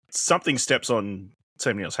something steps on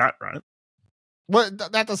Sam Neill's hat, right? Well,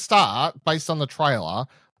 at the start, based on the trailer,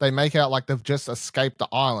 they make out like they've just escaped the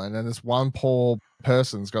island, and this one poor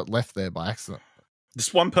person's got left there by accident.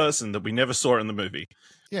 This one person that we never saw in the movie.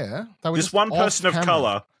 Yeah, they were This just one off person of camera.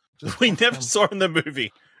 color Just we off never camera. saw in the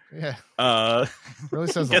movie. Yeah, Uh, really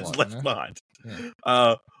says a gets lot. left you know? behind.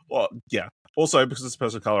 Yeah. Well, yeah. Also, because it's a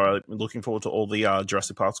person of color, I'm looking forward to all the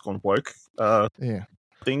Jurassic Park's Gone Woke Yeah,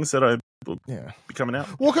 things that are yeah. be coming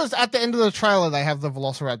out. Well, because at the end of the trailer, they have the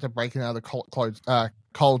Velociraptor breaking out of the cold storage,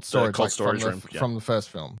 cold like, storage from, room, yeah. from the first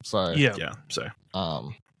film. So, yeah. Yeah, so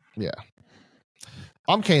yeah.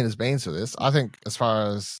 I'm keen as beans for this. I think as far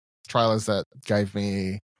as trailers that gave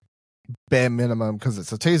me bare minimum, because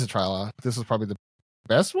it's a teaser trailer, this is probably the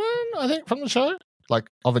best one, I think, from the show, like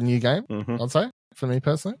of a new game, mhm. I'd say, for me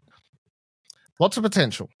personally. Lots of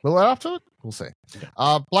potential. Will it after it? We'll see.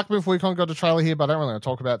 Black Myth Wukong got a trailer here, but I don't really want to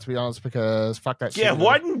talk about it, to be honest, because fuck that shit. Yeah,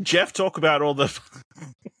 why didn't Jeff talk about all the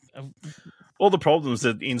problems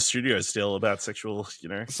that in studios still about sexual,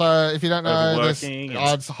 So if you don't know this, overworking and-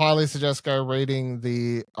 I'd highly suggest go reading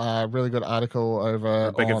the really good article over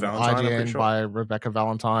Rebecca on Valentine, I'm pretty IGN sure. by Rebecca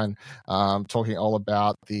Valentine, talking all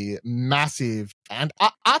about the massive and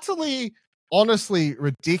utterly, honestly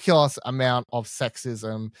ridiculous amount of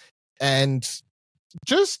sexism and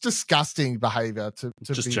just disgusting behavior, to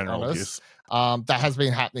just be general honest, abuse. that has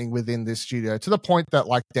been happening within this studio, to the point that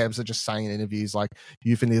like devs are just saying in interviews like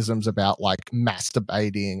euphemisms about like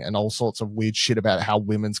masturbating and all sorts of weird shit about how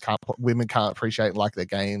women can't appreciate like their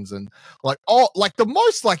games, and like the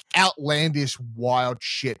most like outlandish wild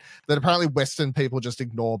shit that apparently Western people just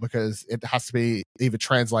ignore because it has to be either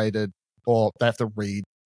translated or they have to read.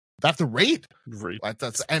 Like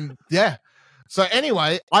that's, and yeah. So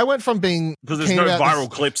anyway, I went from being Because there's keen no about viral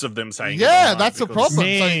this- clips of them saying it Yeah, online that's the because- problem.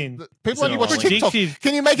 Man, So people it's only watch annoying. TikTok. Predictive.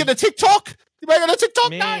 Can you make it a TikTok? You make it a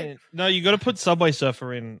TikTok? No. Man, no, you got to put Subway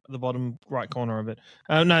Surfer in the bottom right corner of it.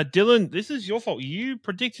 No, Dylan, this is your fault. You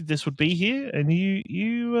predicted this would be here, and you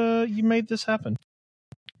made this happen.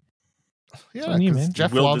 Yeah, on you, 'cause man.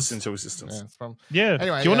 Jeff willed loves this into existence. Yeah, it's from, Yeah.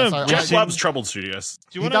 Anyway, do you yeah, want so to? I- Jeff loves troubled studios.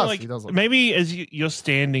 Do you He want does, to like he does. maybe as you're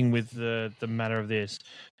standing with the matter of this,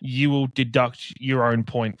 you will deduct your own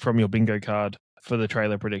point from your bingo card for the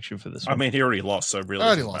trailer prediction for this I one. mean, he already lost, so really.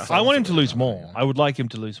 Already doesn't lost. matter. I want him to lose Yeah. more. I would like him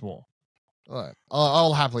to lose more. all right.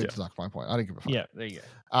 I'll happily Yeah. deduct my point. I don't give a fuck. Yeah, there you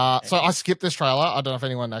go. So I skipped this trailer. I don't know if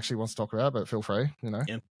anyone actually wants to talk about it, but feel free. You know,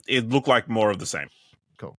 It looked like more of the same.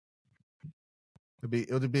 it'll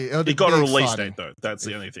It got be a release exciting. date though. That's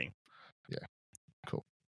the only thing. Yeah. Cool.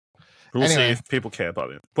 We'll see Anyway. if people care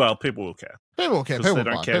about it. Well, people will care People will care. Because People they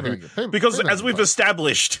will don't buy. care People who- will- people- because people as will we've buy.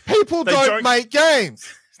 established, people they don't don't- make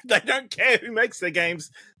games. they don't care who makes their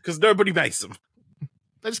games because nobody makes them.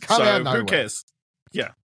 They just come So out of nowhere. who cares?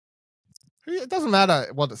 It doesn't matter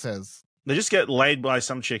what it says. They just get laid by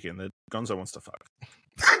some chicken that Gonzo wants to fuck.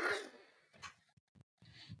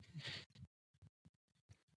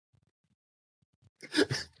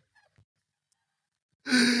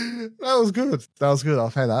 That was good.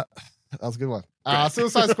 I'll pay that. That was a good one.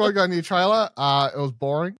 Suicide Squad got a new trailer. It was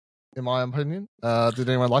boring, in my opinion. Did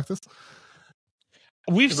anyone like this?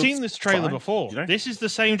 We've It seen looks this trailer fine, before. you know? This is the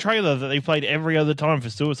same trailer that they played every other time for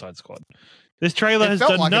Suicide Squad. This trailer It has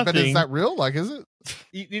felt done like it, nothing. but is that real? Like, is it?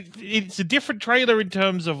 It's a different trailer in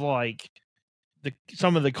terms of like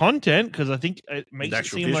some of the content, because I think it makes The it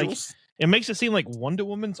actual seem like visuals. it makes it seem like Wonder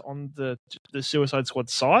Woman's on the Suicide Squad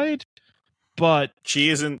side, but She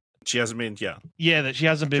isn't. She hasn't been. Yeah. that she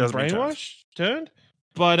hasn't been hasn't been brainwashed, turned.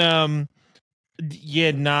 But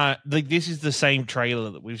like this is the same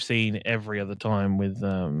trailer that we've seen every other time with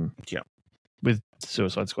with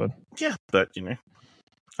Suicide Squad. Yeah, but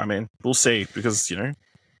I mean, we'll see because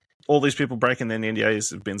all these people breaking their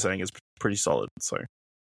NDAs have been saying it's pretty solid. So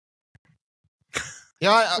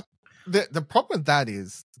Yeah, the problem with that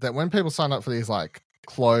is that when people sign up for these like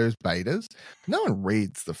closed betas, no one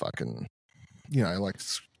reads the fucking, like,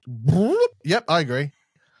 yep, I agree.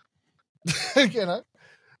 And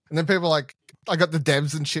then people like, I got the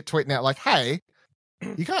devs and shit tweeting out like, hey,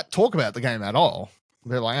 you can't talk about the game at all.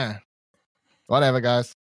 They're like, whatever,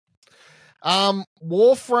 guys.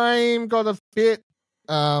 Warframe got a bit.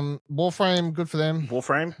 Warframe, good for them.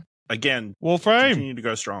 Warframe again. Warframe Continue to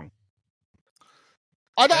go strong.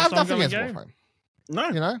 I don't have nothing against Warframe.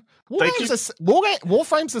 No,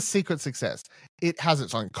 Warframe's a secret success. It has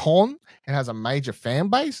its own con. It has a major fan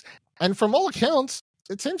base, and from all accounts,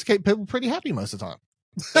 it seems to keep people pretty happy most of the time.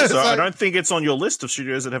 So I don't think it's on your list of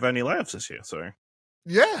studios that have any layoffs this year. So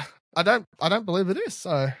yeah, I don't believe it is.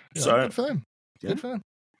 So good for them. Yeah. Good for them.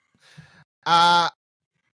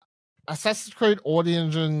 Assassin's Creed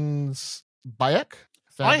Origins Bayek.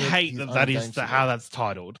 I hate that is how that's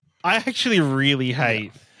titled. I actually really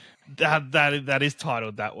hate that is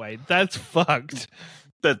titled that way. That's fucked.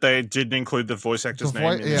 That they didn't include the voice actor's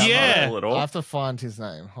name in the title at all. I have to find his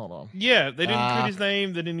name. Hold on. Yeah, they didn't include his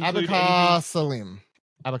name. They didn't include Abakar Salim.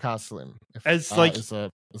 Abakar Salim. As like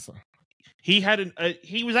he had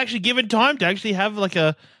he was actually given time to actually have like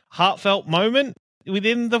a heartfelt moment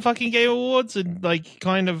within the fucking Game Awards and like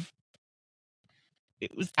kind of.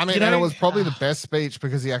 It was. I mean, and it was probably the best speech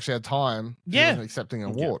because he actually had time. Yeah, he wasn't accepting an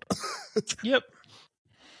award. Yep.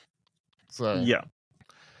 So yeah.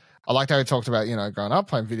 I liked how he talked about, growing up,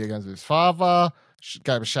 playing video games with his father,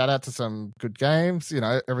 gave a shout out to some good games,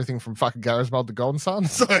 everything from fucking Garage Mod to Golden Sun.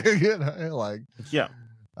 So, yeah.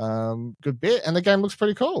 Good bit. And the game looks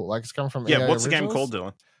pretty cool. Like it's coming from EA what's Originals. the game called,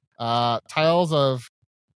 Dylan? Tales of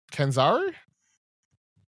Kenzaru?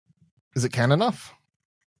 Is it canon enough?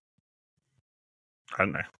 I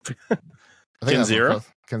don't know. I think Kenzera?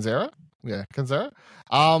 Kenzera? Yeah, Kenzera.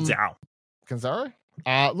 Kenzera?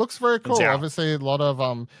 Looks very cool. Kenzera. Obviously, a lot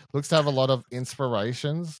of looks to have a lot of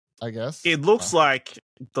inspirations, I guess. It looks like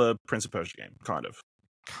the Prince of Persia game, kind of.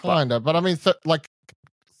 But I mean,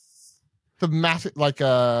 thematic, like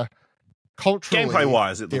culturally, gameplay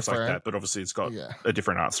wise, it looks different. like that, but obviously it's got a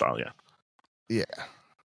different art style. Yeah.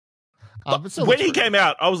 But when he came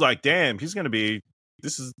out, I was like, "Damn, he's going to be.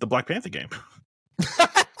 This is the Black Panther game."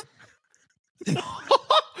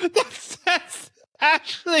 that's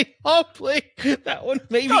actually holy. That one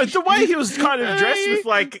maybe. No, the way he was kind of dressed with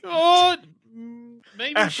like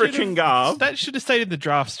maybe African garb. That should have stayed in the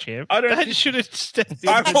drafts, champ. That should have stayed in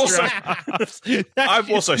I've the also, drafts.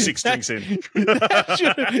 I've also six strings in.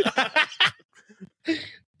 That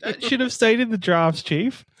should have stayed in the drafts,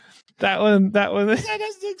 Chief. That one. That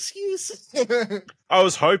is an excuse. I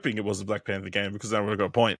was hoping it was a Black Panther game because then I would have got a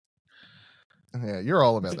point. Yeah, you're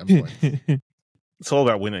all about them points. It's all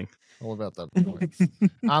about winning. All about that points.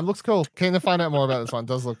 Looks cool. Keen to find out more about this one.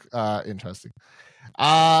 Does look interesting.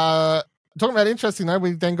 Talking about interesting though,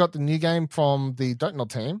 we then got the new game from the Dontnod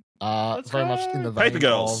team. Very much in the vein Paper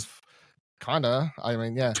Girls. of kinda. I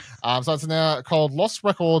mean, yeah. So it's now called Lost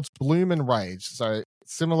Records Bloom and Rage. So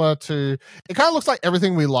similar to, it kind of looks like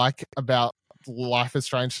everything we like about Life is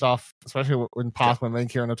Strange stuff, especially in past when me and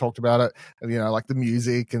Kieran have talked about it, and like the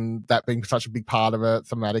music and that being such a big part of it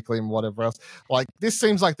thematically and whatever else. Like this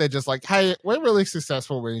seems like they're just like, hey, we're really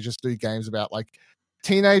successful when you just do games about like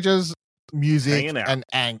teenagers, music and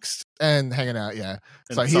angst and hanging out. Yeah.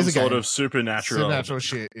 And so here's a sort game. of supernatural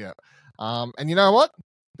Shit. Yeah. And you know what?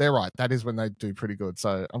 They're right. That is when they do pretty good.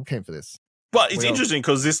 So I'm keen for this. But it's interesting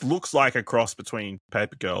because this looks like a cross between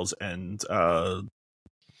Paper Girls and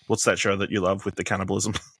what's that show that you love with the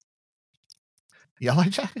cannibalism? Yellow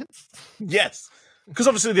Jackets? Yes. Because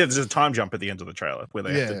obviously there's a time jump at the end of the trailer where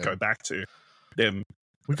they have to go back to them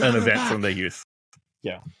an event from their youth.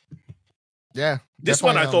 Yeah. Yeah. This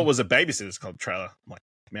one I thought was a Babysitter's Club trailer. I'm like,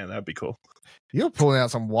 man, that'd be cool. You're pulling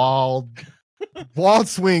out some wild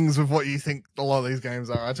swings with what you think a lot of these games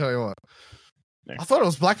are. I tell you what. Yeah. I thought it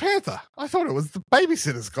was Black Panther. I thought it was the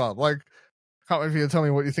Babysitter's Club. Like, can't wait for you to tell me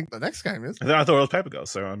what you think the next game is. And then I thought it was Paper Girls,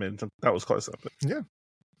 so I mean that was closer. But yeah,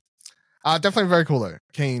 definitely very cool though.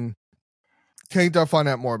 Keen to find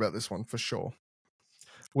out more about this one for sure.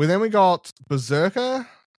 We got Berserker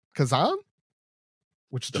Kazan,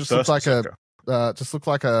 which just looks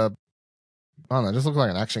like a I don't know. It just looked like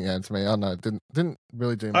an action game to me. I don't know. It didn't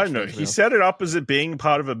really do much. I don't know. He set it up as it being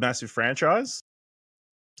part of a massive franchise,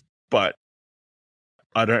 but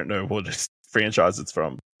I don't know what franchise it's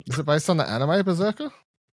from. Is it based on the anime Berserker?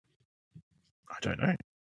 I don't know.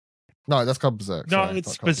 No, that's called Berserk. No, Sorry, it's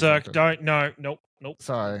not called Berserk. Nope.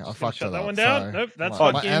 Sorry, I fucked Shut it that up. one down. Sorry. Nope, that's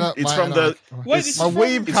My- fucking. It's from the. Wait, it's- this My is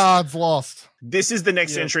from- weeb card's lost. This is the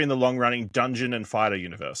next Yeah. entry in the long-running Dungeon and Fighter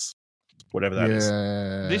universe, whatever that is.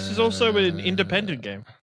 This is also an independent game.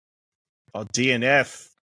 Oh, DNF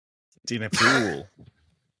Duel.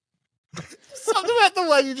 Something about the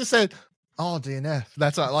way you just said, "Oh, DNF."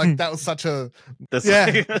 That's like that was such a That's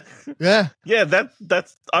Yeah. yeah. yeah.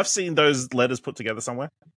 That's I've seen those letters put together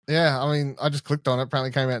somewhere. Yeah, I mean, I just clicked on it. Apparently,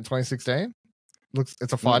 it came out in 2016.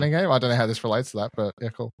 It's a fighting game. I don't know how this relates to that, but yeah,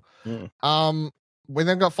 cool. Mm. We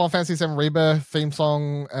then got Final Fantasy VII Rebirth theme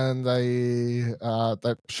song, and they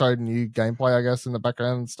showed new gameplay, I guess, in the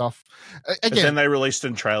background and stuff. But Again, then they released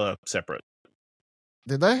a trailer separate.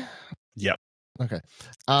 did they? Yep. Okay.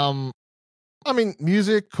 I mean,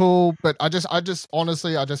 music cool, but I just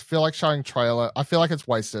honestly, I just feel like showing trailer. I feel like it's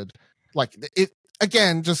wasted. Like it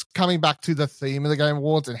again, just coming back to the theme of the Game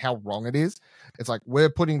Awards and how wrong it is. It's like we're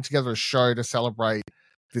putting together a show to celebrate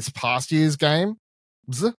this past year's game.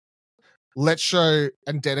 Bzz. Let's show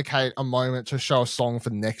and dedicate a moment to show a song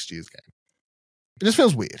for next year's game. It just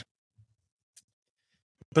feels weird.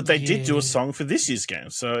 But they did do Yeah. a song for this year's game,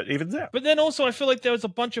 so it evens out. But then also, I feel like there was a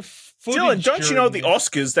bunch of footage. Dylan, don't you know the during-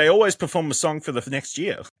 Oscars? They always perform a song for the next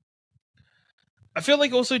year. I feel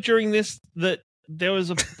like also during this that there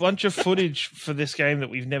was a bunch of footage for this game that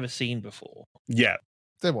we've never seen before. Yeah,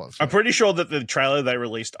 There was. I'm pretty sure that the trailer they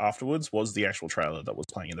released afterwards was the actual trailer that was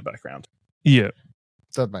playing in the background. Yeah.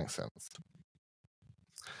 That makes sense.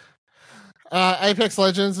 Apex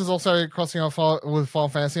Legends is also crossing off with Final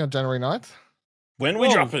Fantasy on January 9th. When we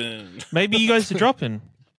Whoa. dropping? Maybe you guys are dropping.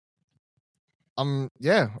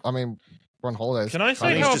 Yeah, I mean, we're on holidays. Can I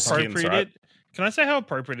say think how it's just skins, appropriate right? Can I say how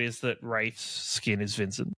appropriate it is that Wraith's skin is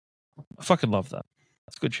Vincent? I fucking love that.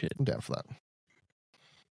 That's good shit. I'm down for that.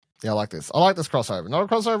 Yeah, I like this. I like this crossover. Not a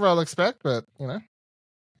crossover I'll expect, but you know,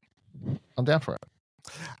 I'm down for it.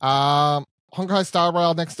 Honkai Star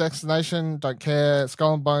Rail Next Destination, don't care.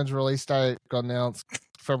 Skull and Bones release date got announced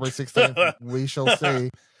February 16th. We shall see.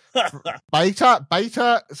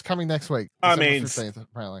 Beta is coming next week. I December mean, 15th,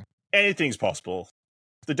 apparently. Anything's possible.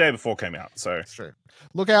 The day before came out, so It's true.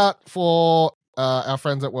 Look out for our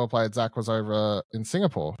friends at Well Played. Zach was over in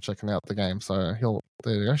Singapore checking out the game, so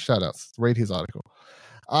there you go. Shout outs. Read his article.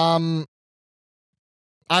 Arcane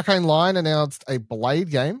Line announced a Blade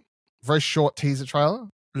game. Very short teaser trailer.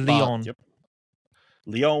 Leon. Yep.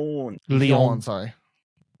 Leon. Leon. Sorry.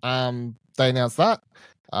 They announced that.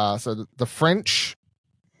 So the French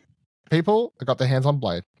people got their hands on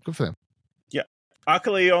Blade. Good for them.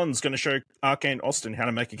 Arcaleon's going to show Arcane Austin how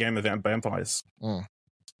to make a game of vampires. I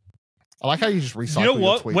like how you just recycle You know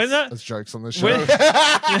what? your tweets When that- as jokes on the show.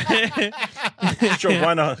 Sure,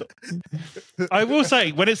 why not? I will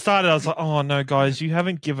say, when it started, I was like, oh no, guys, you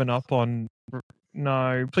haven't given up on.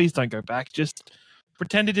 No, please don't go back. Just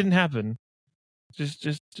pretend it didn't happen.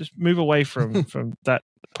 Just move away from that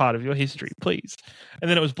part of your history, please. And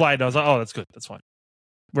then it was Blade. And I was like, oh, that's good. That's fine.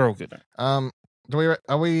 We're all good. I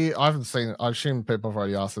haven't seen it. I assume people have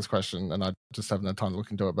already asked this question and I just haven't had time to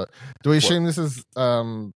look into it, but do we assume this is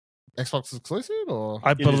Xbox exclusive or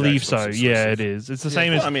I is believe Xbox so. exclusive. Yeah, it is. It's the Yeah.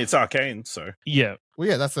 same Well, as I mean, it's Arcane, so yeah. well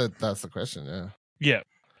yeah, that's the question, yeah. Yeah.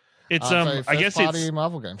 It's So I guess first party it's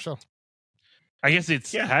Marvel game, sure.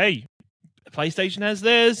 Yeah. hey, PlayStation has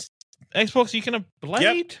theirs. Xbox, you can have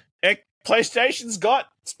Blade. PlayStation's got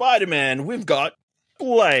Spider-Man. We've got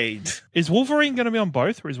Blade. Is Wolverine going to be on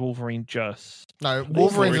both, or is Wolverine just? No,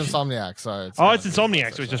 Wolverine's Wolverine. Insomniac, so it's Oh, it's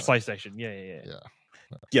Insomniac, so it's just PlayStation.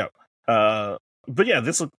 Yeah. But yeah,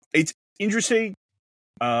 it's interesting.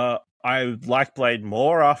 I like Blade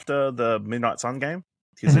more after the Midnight Sun game.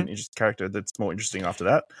 He's an interesting character that's more interesting after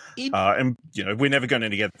that. And you know, we're never going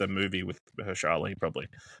to get the movie with Mahershala Ali, probably.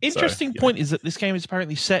 Interesting point is that this game is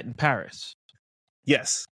apparently set in Paris.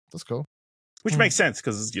 Yes, That's cool. which makes sense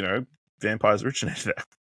because you know vampires originated there.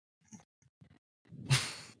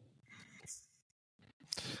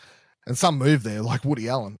 And some move there, like Woody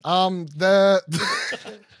Allen. The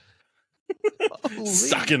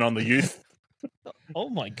Sucking on the youth. Oh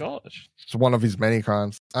my gosh! It's one of his many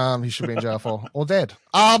crimes. He should be in jail for or dead.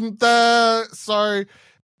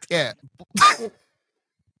 Yeah.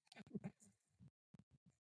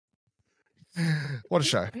 What a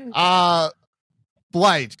show.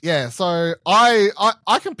 Blade. Yeah. So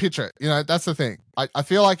I can picture it. You know, that's the thing. I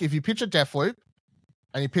feel like if you picture Deathloop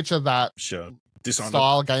and you picture that Sure. Dishonored.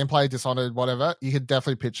 style, gameplay, Dishonored, whatever, you could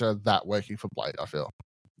definitely picture that working for Blade, I feel.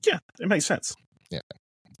 Yeah, it makes sense. Yeah.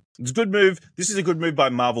 It's a good move. This is a good move by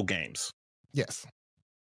Marvel Games. Yes.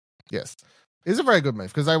 It's a very good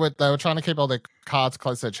move because they were trying to keep all their cards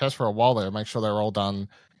close to their chest for a while there, make sure they were all done,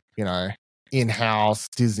 in-house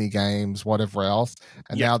Disney games, whatever else.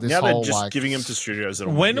 And now this they're whole just giving them to studios that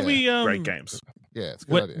When are are we great games. Yeah, it's a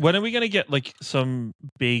good idea. when are we going to get like some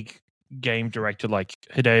big game director like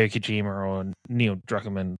Hideo Kojima or Neil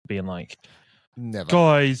Druckmann being like, Never.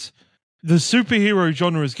 guys, the superhero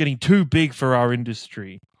genre is getting too big for our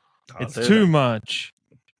industry. It's too much.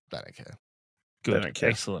 They don't care. Good. don't care.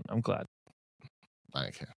 Excellent. I'm glad. I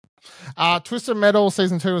don't care. Twisted Metal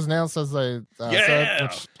Season 2 was announced as they said,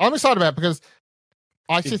 which I'm excited about because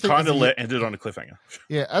I actually It think kind of ended on a cliffhanger.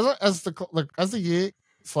 yeah, as the year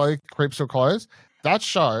slowly creeps to a close, that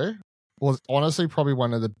show was honestly probably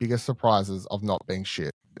one of the biggest surprises of not being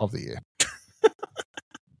shit of the year.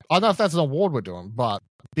 I don't know if that's an award we're doing, but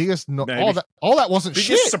biggest Maybe. that wasn't Biggest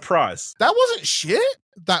shit. surprise. That wasn't shit.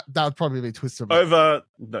 That would probably be Twisted Metal. Over,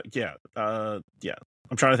 yeah.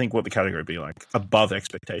 I'm trying to think what the category would be like. Above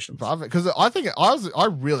expectations. Because I think I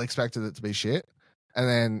really expected it to be shit, and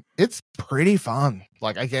then it's pretty fun.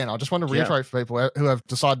 Like again, I just want to reiterate for people who have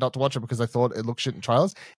decided not to watch it because they thought it looked shit in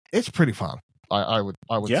trailers. It's pretty fun. I would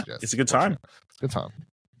suggest. It's a good time. It's a good time.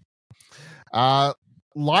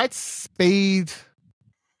 Lightspeed.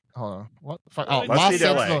 Hold on. What?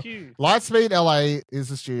 Lightspeed LA. Lightspeed LA is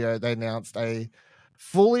the studio. They announced a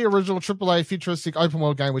fully original AAA futuristic open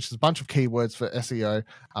world game, which is a bunch of keywords for SEO.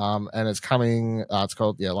 And it's coming. It's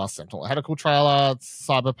called Last Sentinel. It had a cool trailer. It's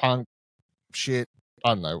cyberpunk shit. I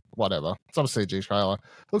don't know. Whatever. Some CG trailer.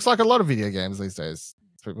 Looks like a lot of video games these days.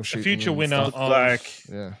 People A shooting. future winner of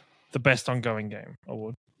the best ongoing game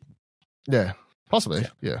award. Yeah, possibly.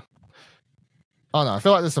 Yeah. I don't know. I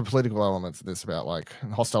feel like there's some political elements to this about like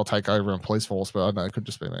hostile takeover and police force, but I don't know. It could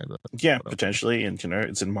just be me. But yeah, potentially. And,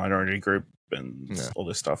 it's a minority group and all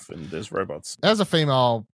this stuff. And there's robots. As a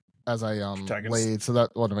female, as a Protagonist. lead, so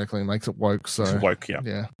that automatically makes it woke. So It's woke, yeah.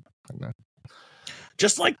 Yeah. I know.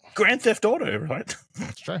 Just like Grand Theft Auto, right?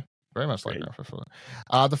 That's true. Very much like Grand Theft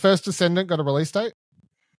Auto. The First Descendant got a release date.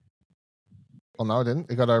 Well, no, it didn't.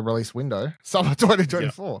 It got a release window. Summer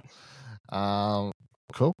 2024.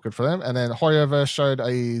 Cool. Good for them. And then Hoyoverse showed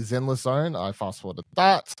a Zenless Zone. I fast forwarded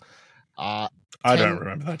that. I don't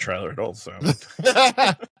remember that trailer at all. So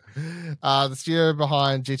the studio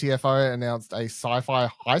behind GTFO announced a sci-fi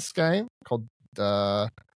heist game called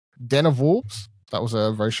Den of Wolves. That was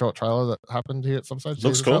a very short trailer that happened here at some stage.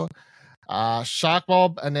 Looks cool.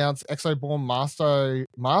 Sharkmob announced Exoborn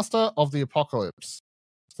Master of the Apocalypse.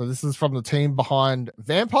 So this is from the team behind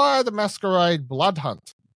Vampire the Masquerade Blood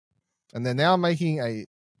Hunt. And they're now making a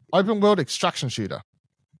open world extraction shooter.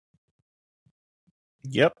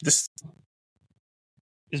 Yep. This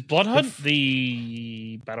is Blood Hunt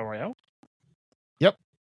the Battle Royale? Yep.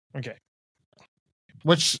 Okay.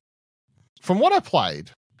 Which, from what I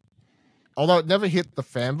played, although it never hit the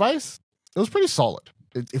fan base, it was pretty solid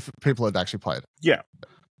if people had actually played it. Yeah.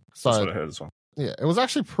 So, that's what I heard as well. Yeah, it was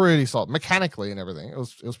actually pretty solid. Mechanically and everything. It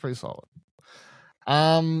was pretty solid.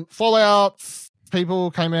 Fallout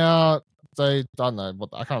people came out. They don't know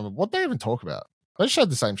I can't remember what they even talk about. They showed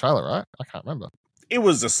the same trailer, right? I can't remember. It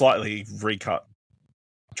was a slightly recut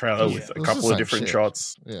trailer with a couple of different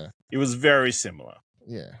shots. Yeah. It was very similar.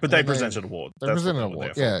 Yeah. But they presented an award. They presented an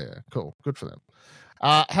award. Yeah. Cool. Good for them.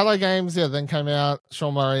 Hello Games, then came out.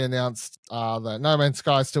 Sean Murray announced that No Man's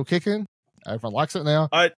Sky is still kicking. Everyone likes it now.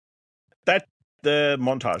 The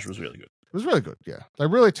montage was really good. It was really good, yeah. They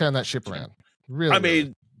really turned that ship around. Really. I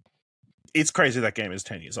mean, it's crazy that game is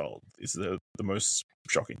 10 years old. Is the most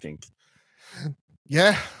shocking thing.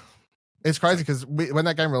 Yeah. It's crazy because when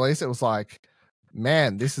that game released, it was like,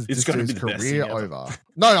 man, this going to be career over.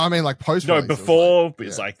 No, I mean like post. No, before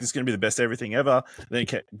it's like this is going to be the best everything ever. Then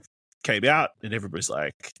it came out, and everybody's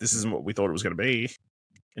like, "This isn't what we thought it was going to be."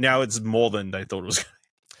 And now it's more than they thought it was.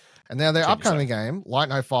 And now their upcoming game, Light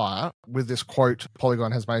No Fire, with this quote,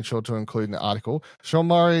 Polygon has made sure to include in the article. Sean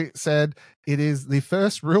Murray said it is the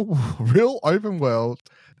first real open world,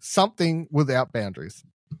 something without boundaries.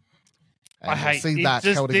 And I hate see that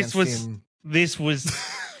held against him. This was.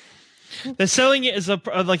 They're selling it as a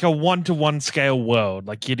 1-to-1 scale world.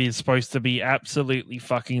 Like it is supposed to be absolutely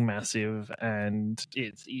fucking massive, and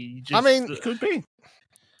it's. It could be.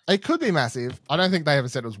 It could be massive. I don't think they ever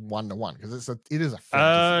said it was 1-to-1 because it is a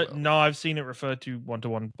fantasy world. No, I've seen it referred to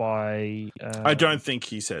 1-to-1 by. I don't think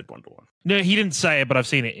he said 1-to-1. No, he didn't say it, but I've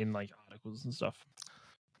seen it in like articles and stuff.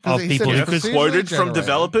 Of people who quoted from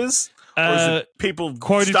developers. Or is it people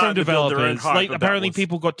quoted from starting to build their own developers. hype Like about apparently what's-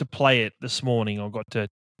 people got to play it this morning or got to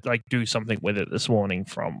like do something with it this morning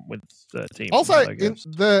with the team. Also, and in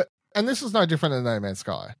logos. and this is no different than No Man's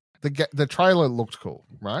Sky. The trailer looked cool,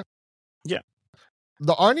 right? Yeah.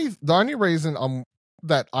 The only reason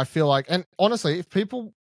that I feel like, and honestly, if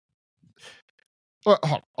people, well,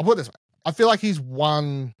 hold on, I'll put it this way: I feel like he's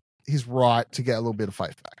won his right to get a little bit of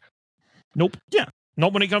faith back. Nope. Yeah.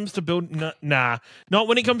 Not when it comes to nah. Not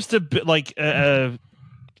when it comes to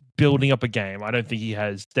building up a game. I don't think he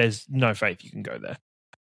has. There's no faith you can go there.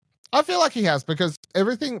 I feel like he has, because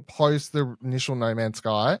everything post the initial No Man's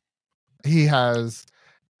Sky, he has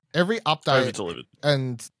every update, over-delivered.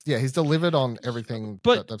 and yeah, he's delivered on everything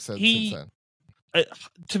But that they've said he- since then.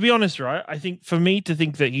 To be honest, right? I think for me to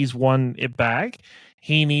think that he's won it back,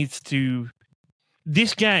 he needs to.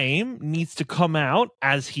 This game needs to come out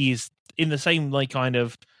as he is in the same like kind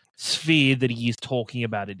of sphere that he is talking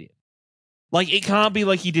about it in. Like it can't be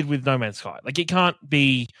like he did with No Man's Sky. Like it can't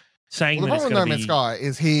be saying Well, the that it's problem with going No to Man's be. Sky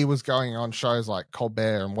is he was going on shows like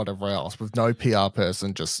Colbert and whatever else with no PR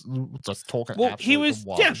person, just talking. Well, he absolute was-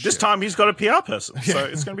 wild Yeah, shit. this time he's got a PR person, so Yeah.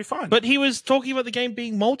 it's going to be fine. But he was talking about the game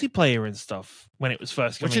being multiplayer and stuff when it was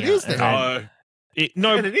first coming Which it out. is and now. then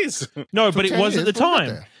no, and it is. no, Took but it 10 was at years, the we'll get time.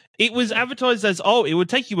 there. It was advertised as, oh, it would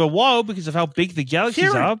take you a while because of how big the galaxies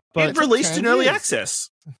Kieran, are. But it released 10 in early years. access.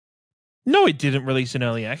 no, it didn't release in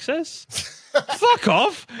early access. Fuck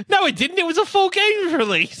off! No, it didn't. It was a full game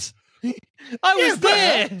release. I was but,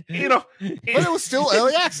 there. You know, But it was still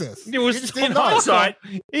early access. It was You just still didn't know. hindsight.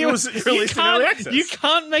 It was you released in early can't- access. You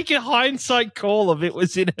can't make a hindsight call of it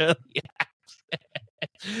was in early access.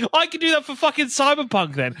 I could do that for fucking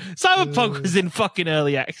Cyberpunk then. Cyberpunk was in fucking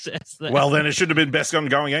early access. Then. well, then it should have been best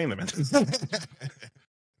ongoing game. Then.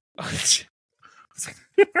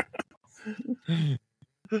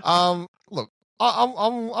 Look,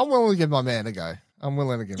 I'm willing to give my man a go. I'm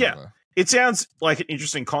willing to give Yeah. him a It sounds like an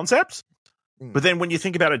interesting concept, Mm. but then when you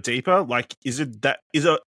think about it deeper, like, is it Is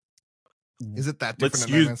it that different Let's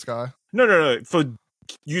than No use- Man's Sky? no. For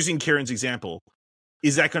using Kieran's example,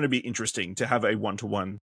 is that going to be interesting to have a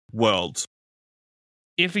one-to-one world?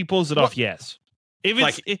 if he pulls it What- off, yes. If it's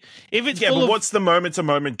Like- if it's Yeah, full but of what's the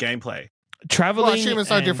moment-to-moment gameplay? traveling, Well, I assume it's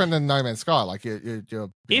no and- different than No Man's Sky. Like you're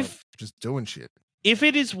If just doing shit. if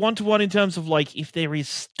it is one to one in terms of like if there is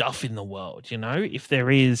stuff in the world, you know, if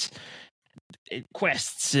there is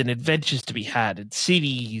quests and adventures to be had and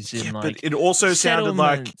cities and Yeah, like but it also sounded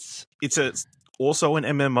like settlements. it's also an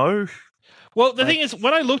MMO. Well, the like- thing is,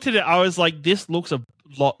 when I looked at it, I was like, this looks a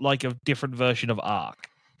lot like a different version of Ark.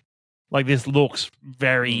 Like this looks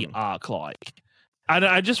very Ark-like, and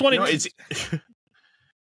I just wanted. You know, to- it's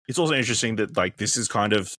it's also interesting that like this is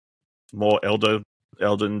kind of more Elder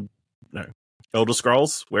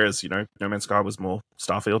Scrolls, whereas No Man's Sky was more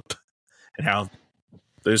Starfield, and how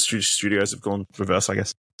those studios have gone reverse, I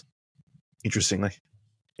guess. Interestingly,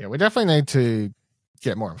 Yeah, we definitely need to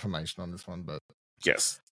get more information on this one, but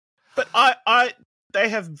yes, but they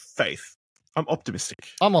have faith. I'm optimistic.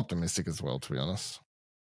 I'm optimistic as well, to be honest.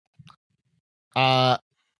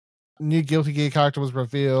 New Guilty Gear character was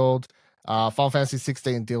revealed. Final Fantasy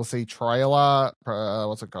 16 DLC trailer.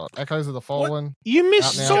 What's it called? Echoes of the Fallen. you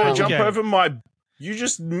missed Out now. so Sorry, much. jump game. over my. You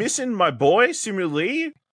just missing my boy Simu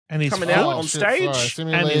Lee and he's coming full- out on stage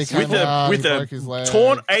Simu and Lee it's came with out, a he broke his leg.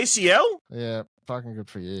 torn ACL. Yeah, fucking good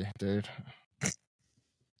for you, dude.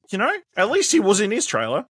 At least he was in his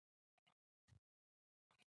trailer.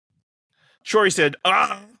 Sure, he said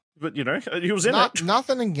but he was in it.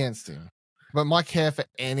 Nothing against him, but my care for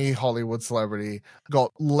any Hollywood celebrity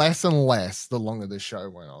got less and less the longer this show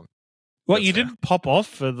went on. What That's you fair. didn't pop off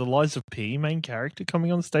for the Lies of P main character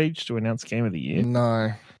coming on stage to announce Game of the Year?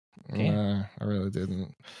 No. Damn. No, I really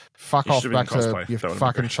didn't. Fuck You off should've been back to cosplay. your That would've been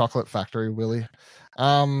fucking great. chocolate factory, Willie.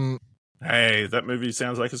 Hey, that movie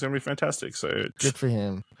sounds like it's going to be fantastic. So Good for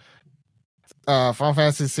him. Final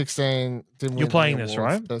Fantasy 16 didn't You're win playing any this,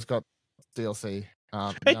 awards, right? but it's got DLC.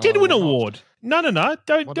 It did win an award. No.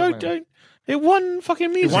 Don't. What did it win? Don't. It won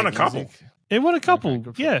fucking music. won a couple. It won a couple.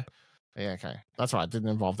 good for Yeah. Yeah, okay. That's right. It didn't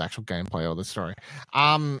involve the actual gameplay or the story.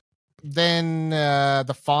 Then the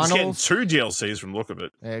he's getting finals. 2 DLCs from the look of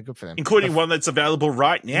it, Yeah, good for them. including The- one that's available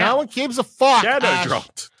right No now. one gives a fuck. Shadow Ash.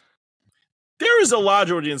 dropped. There is a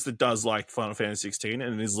large audience that does like Final Fantasy 16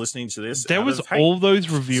 and is listening to this. There out was of hate. all those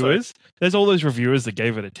reviewers. There's all those reviewers that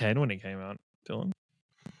gave it a 10 when it came out, Dylan.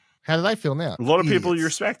 How do they feel now? a lot of people you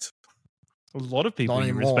Idiots. respect. A lot of people Not you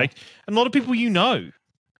anymore. respect. And a lot of people you know.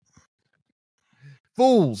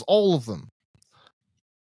 Fools, all of them.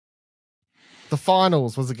 The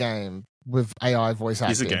finals was a game with AI voice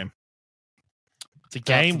acting. Here's a game. It's a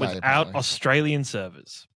game today, without apparently. Australian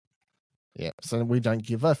servers. Yeah, so we don't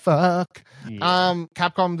give a fuck. Yeah.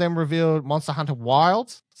 Capcom then revealed Monster Hunter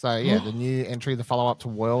Wilds. So yeah, the new entry, the follow-up to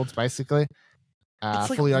Worlds, basically. It's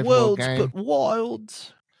like fully open world Worlds, game but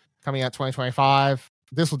Wilds. coming out 2025.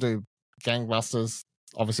 This will do gangbusters.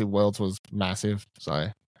 Obviously, Worlds was massive, so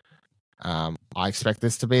I expect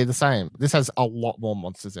this to be the same. This has a lot more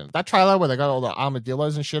monsters in it. That trailer where they got all the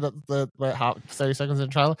armadillos and shit at the 30 seconds in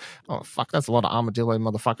the trailer. Oh fuck, that's a lot of armadillo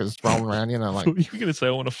motherfuckers rolling around. You know, like You were gonna say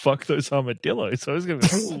I want to fuck those armadillos. So I was gonna be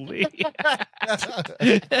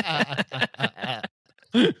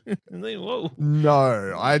whoa.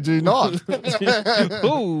 No, I do not.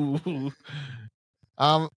 Ooh.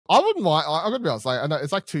 I wouldn't mind. I'm gonna be honest. Like, I know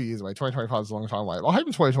it's like 2 years away. 2025 is a long time away. I hope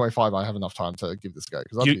in 2025 I have enough time to give this a go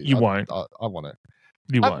because You won't. I want it.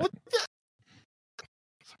 You I won't. would-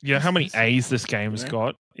 Yeah, how many A's this game's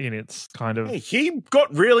got in its kind of. Hey, he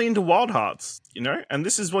got really into Wild Hearts, you know, and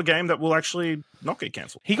this is a game that will actually not get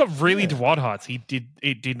cancelled. He got really into Wild Hearts. It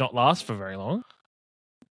did not last for very long.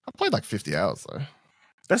 I played like 50 hours though.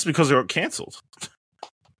 That's because it got cancelled.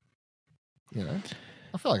 You know,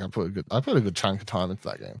 I feel like I put a good chunk of time into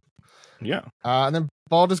that game. Yeah. And then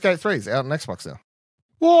Baldur's Gate 3 is out on Xbox now.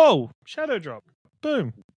 Whoa! Shadow drop.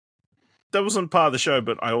 Boom. That wasn't part of the show,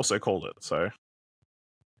 but I also called it, so.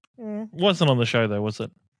 Wasn't on the show though, was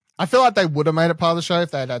it? I feel like they would have made it part of the show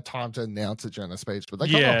if they had time to announce it during the speech, but they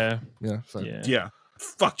cut it off. Yeah. So Yeah.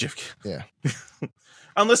 Fuck Jeff. Yeah.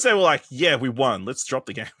 Unless they were like, yeah, we won. Let's drop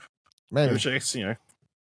the game. maybe. Which is, you know.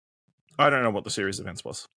 I don't know what the series events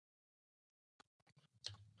was.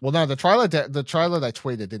 Well, no, the trailer they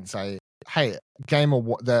tweeted didn't say, "Hey, Game of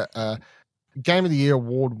the Year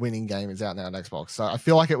award-winning game is out now on Xbox." So I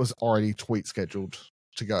feel like it was already tweet scheduled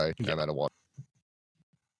to go, no matter what.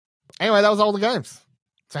 Anyway, that was all the games.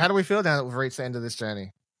 So how do we feel now that we've reached the end of this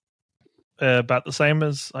journey? About the same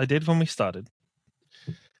as I did when we started.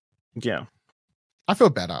 Yeah. I feel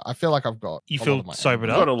better. I feel like I've got. You a lot feel of my sobered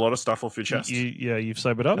You up? got a lot of stuff off your chest. You've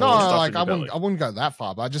sobered up? No, lot of stuff like in your belly. I wouldn't go that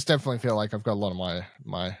far, but I just definitely feel like I've got a lot of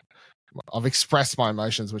my I've expressed my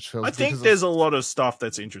emotions, which feels. I think there's a lot of stuff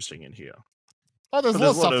that's interesting in here. Oh, there's a but lot of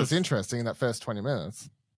there's a stuff lot that's of- interesting in that first 20 minutes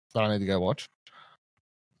that I need to go watch.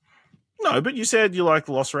 No, but you said you like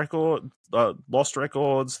Lost Records,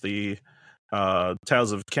 the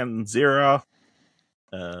Tales of Ken Zera.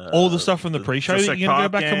 All the stuff from the pre-show that Jurassic you're going to go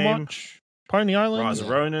Park back and game, watch? Pony Island? Rise of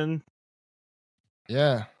Ronin.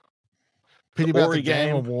 Yeah. Pity The about Ori the Game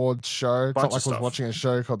game. Awards show. It's Bunch not of like I was stuff. watching a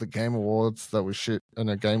show called the Game Awards that was shit in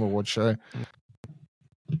a Game Award show.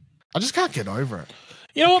 I just can't get over it.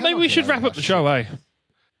 You know what? I Maybe we cannot should get wrap over up the that show, eh?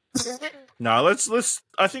 No, let's.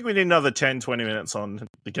 I think we need another 10, 20 minutes on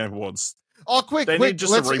the Game Awards. Oh, quick. They need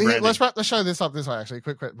just a rebranding. Let's wrap the show this way, actually.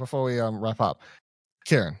 Quick, before we wrap up.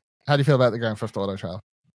 Kieran, how do you feel about the Grand Theft Auto trailer?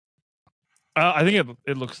 I think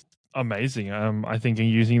it looks amazing. I think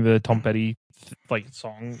using the Tom Petty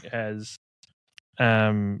song has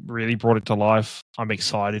really brought it to life. I'm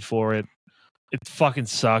excited for it. It fucking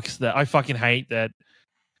sucks that I fucking hate that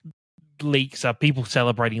leaks are people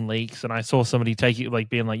celebrating leaks, and I saw somebody take it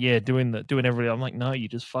being like, yeah, doing everybody. I'm like, no, you're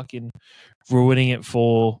just fucking ruining it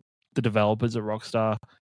for the developers at Rockstar.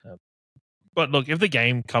 But look, if the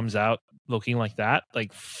game comes out looking like that,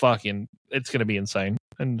 fucking, it's going to be insane.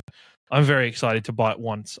 And I'm very excited to buy it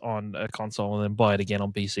once on a console and then buy it again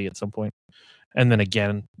on PC at some point. And then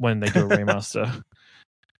again when they do a remaster.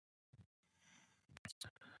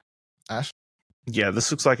 Ash? Yeah,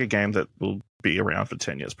 this looks like a game that will be around for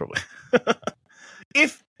 10 years probably.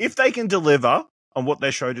 If they can deliver on what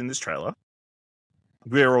they showed in this trailer,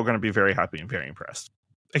 we're all going to be very happy and very impressed.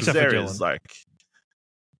 Except for There Dylan. is,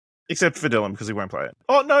 except for Dylan because he won't play it.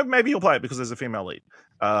 Oh no, maybe he'll play it because there's a female lead.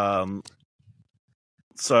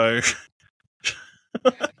 So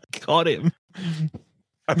Got him.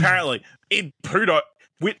 apparently in Pudo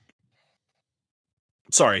with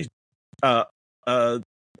a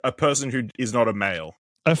person who is not a male.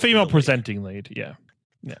 A female lead. presenting lead, yeah.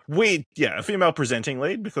 A female presenting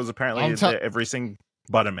lead because apparently they're everything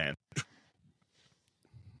but a man.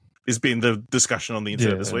 Has been the discussion on the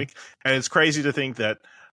internet this week, and it's crazy to think that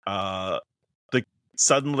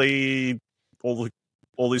suddenly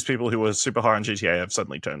all these people who were super high on GTA have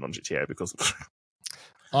suddenly turned on GTA because of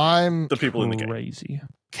I'm the people in the game. Crazy.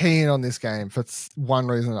 keen on this game for one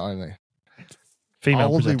reason only. Female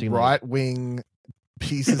All the presenting lead. right-wing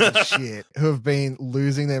pieces of shit who have been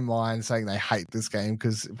losing their minds saying they hate this game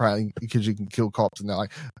because you can kill cops and they're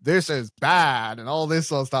like, this is bad and all this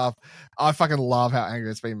sort of stuff. I fucking love how angry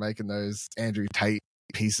it's been making those Andrew Tate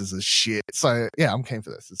pieces of shit. So yeah, I'm keen for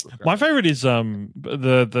this. My favorite is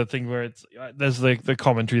the thing where it's there's the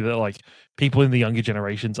commentary that people in the younger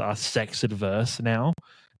generations are sex adverse now,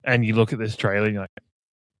 and you look at this trailer, and you're like,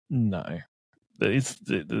 no,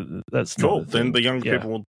 that's cool. Not Then the young people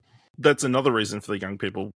will. That's another reason for the young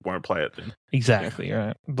people won't play it. Then exactly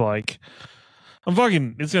right. Like, I'm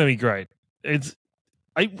fucking. It's gonna be great. It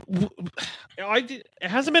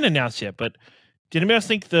hasn't been announced yet, but did anybody else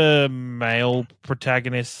think the male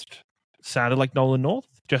protagonist sounded like Nolan North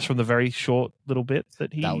just from the very short little bit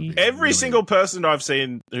that he? Every single person I've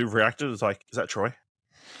seen who reacted was like, "Is that Troy?"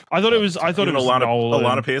 I thought it was. I thought it was Nolan.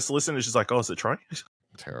 Alana Pierce listened, and she's like, "Oh, is it Troy?"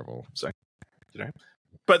 Terrible. So,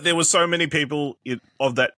 but there were so many people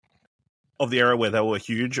of the era where they were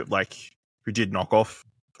huge, like who did knockoff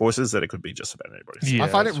voices, that it could be just about anybody. Yeah, I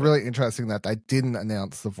find it really interesting that they didn't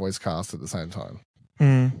announce the voice cast at the same time.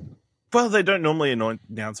 Well, they don't normally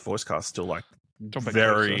announce voice cast till like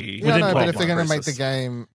very. Yeah, no, but if they're going to make the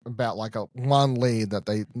game about like one lead that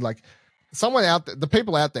they like, someone out there, the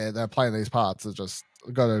people out there that are playing these parts have just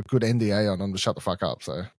got a good NDA on them to shut the fuck up.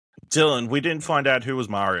 So, Dylan, we didn't find out who was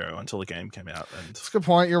Mario until the game came out. And that's a good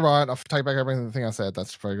point. You're right. I'll take back everything I said.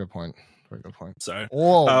 That's a very good point. Very good point. So,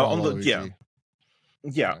 on the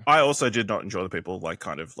yeah, I also did not enjoy the people like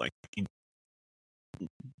kind of like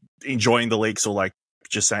enjoying the leaks or like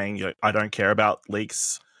just saying I don't care about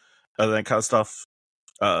leaks, other that kind of stuff.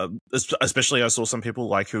 Especially I saw some people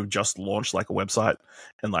like who just launched like a website,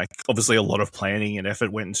 and like obviously a lot of planning and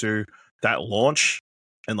effort went into that launch,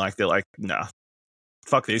 and like they're like, nah,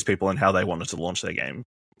 fuck these people and how they wanted to launch their game.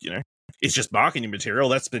 It's just marketing material.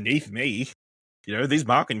 That's beneath me. These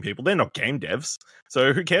marketing people, they're not game devs,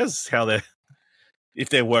 so who cares if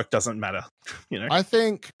their work doesn't matter. I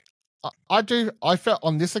think I felt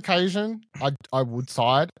on this occasion I would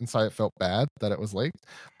side and say it felt bad that it was leaked.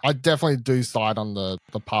 I definitely do side on the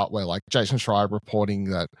part where like Jason Schreier reporting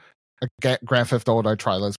that a Grand Theft Auto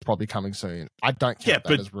trailer is probably coming soon. I don't count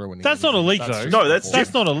that as ruining. That's not a leak though. No,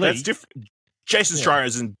 that's not a leak. That's different. Jason Schreier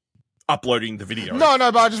isn't uploading the video. No,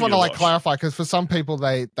 but I just want to like clarify, because for some people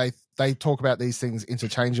they talk about these things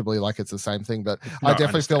interchangeably like it's the same thing, but I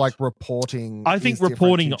definitely feel like reporting. I think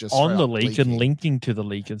reporting on the leak and linking to the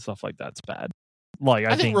leak and stuff like that's bad. Like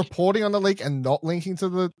I think reporting on the leak and not linking to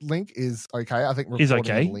the link is okay. I think reporting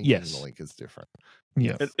on the link and the link is different.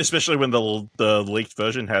 Yeah, especially when the leaked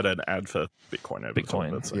version had an ad for Bitcoin over the top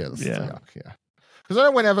of it, so. Yeah. Because I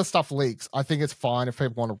know whenever stuff leaks, I think it's fine if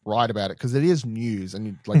people want to write about it, because it is news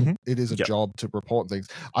and it is a job to report things.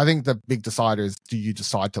 I think the big decider is, do you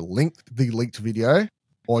decide to link the leaked video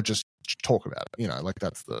or just talk about it? I feel like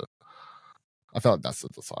that's the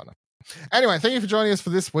decider. Anyway, thank you for joining us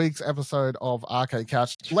for this week's episode of Arcade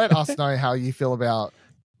Couch. Let us know how you feel about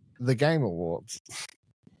the Game Awards.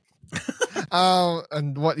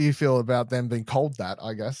 And what you feel about them being called that,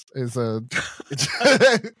 I guess, is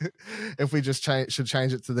if we just should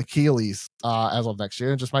change it to the Keeleys as of next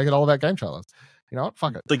year and just make it all about game trailers. You know what?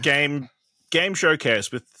 Fuck it. The game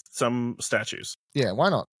showcase with some statues. Yeah, why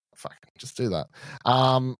not? Fuck it. Just do that.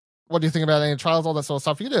 What do you think about any trailers, all that sort of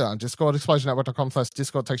stuff? You can do that on Discord,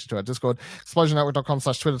 explosionnetwork.com/Discord takes you to our Discord,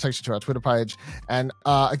 explosionnetwork.com/Twitter takes you to our Twitter page. And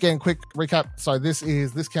again, quick recap. So this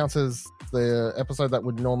counts as the episode that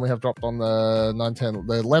would normally have dropped on the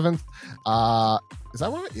 11th. Is that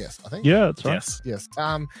right? Yes, I think. Yeah, that's right. Yes.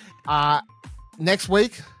 Next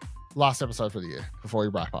week, last episode for the year before we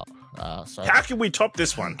wrap up. So how can we top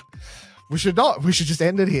this one? We should not. We should just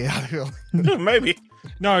end it here. Maybe.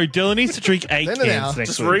 No, Dylan needs to drink 8 cans next week.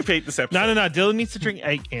 Just repeat this episode. No. Dylan needs to drink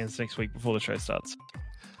 8 cans next week before the show starts.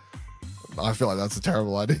 I feel like that's a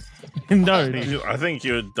terrible idea. No. I think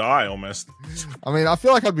you would die almost. I mean, I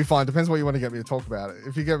feel like I'd be fine. Depends what you want to get me to talk about it.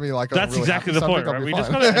 If you get me like that's really exactly the point, right?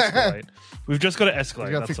 We've just got to escalate.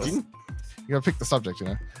 You gotta pick the subject, you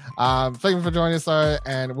know. Thank you for joining us though,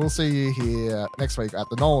 and we'll see you here next week at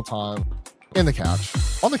the normal time. In the couch.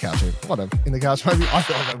 On the couch, whatever. In the couch, maybe. I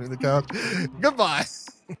feel like I'm in the couch. Goodbye.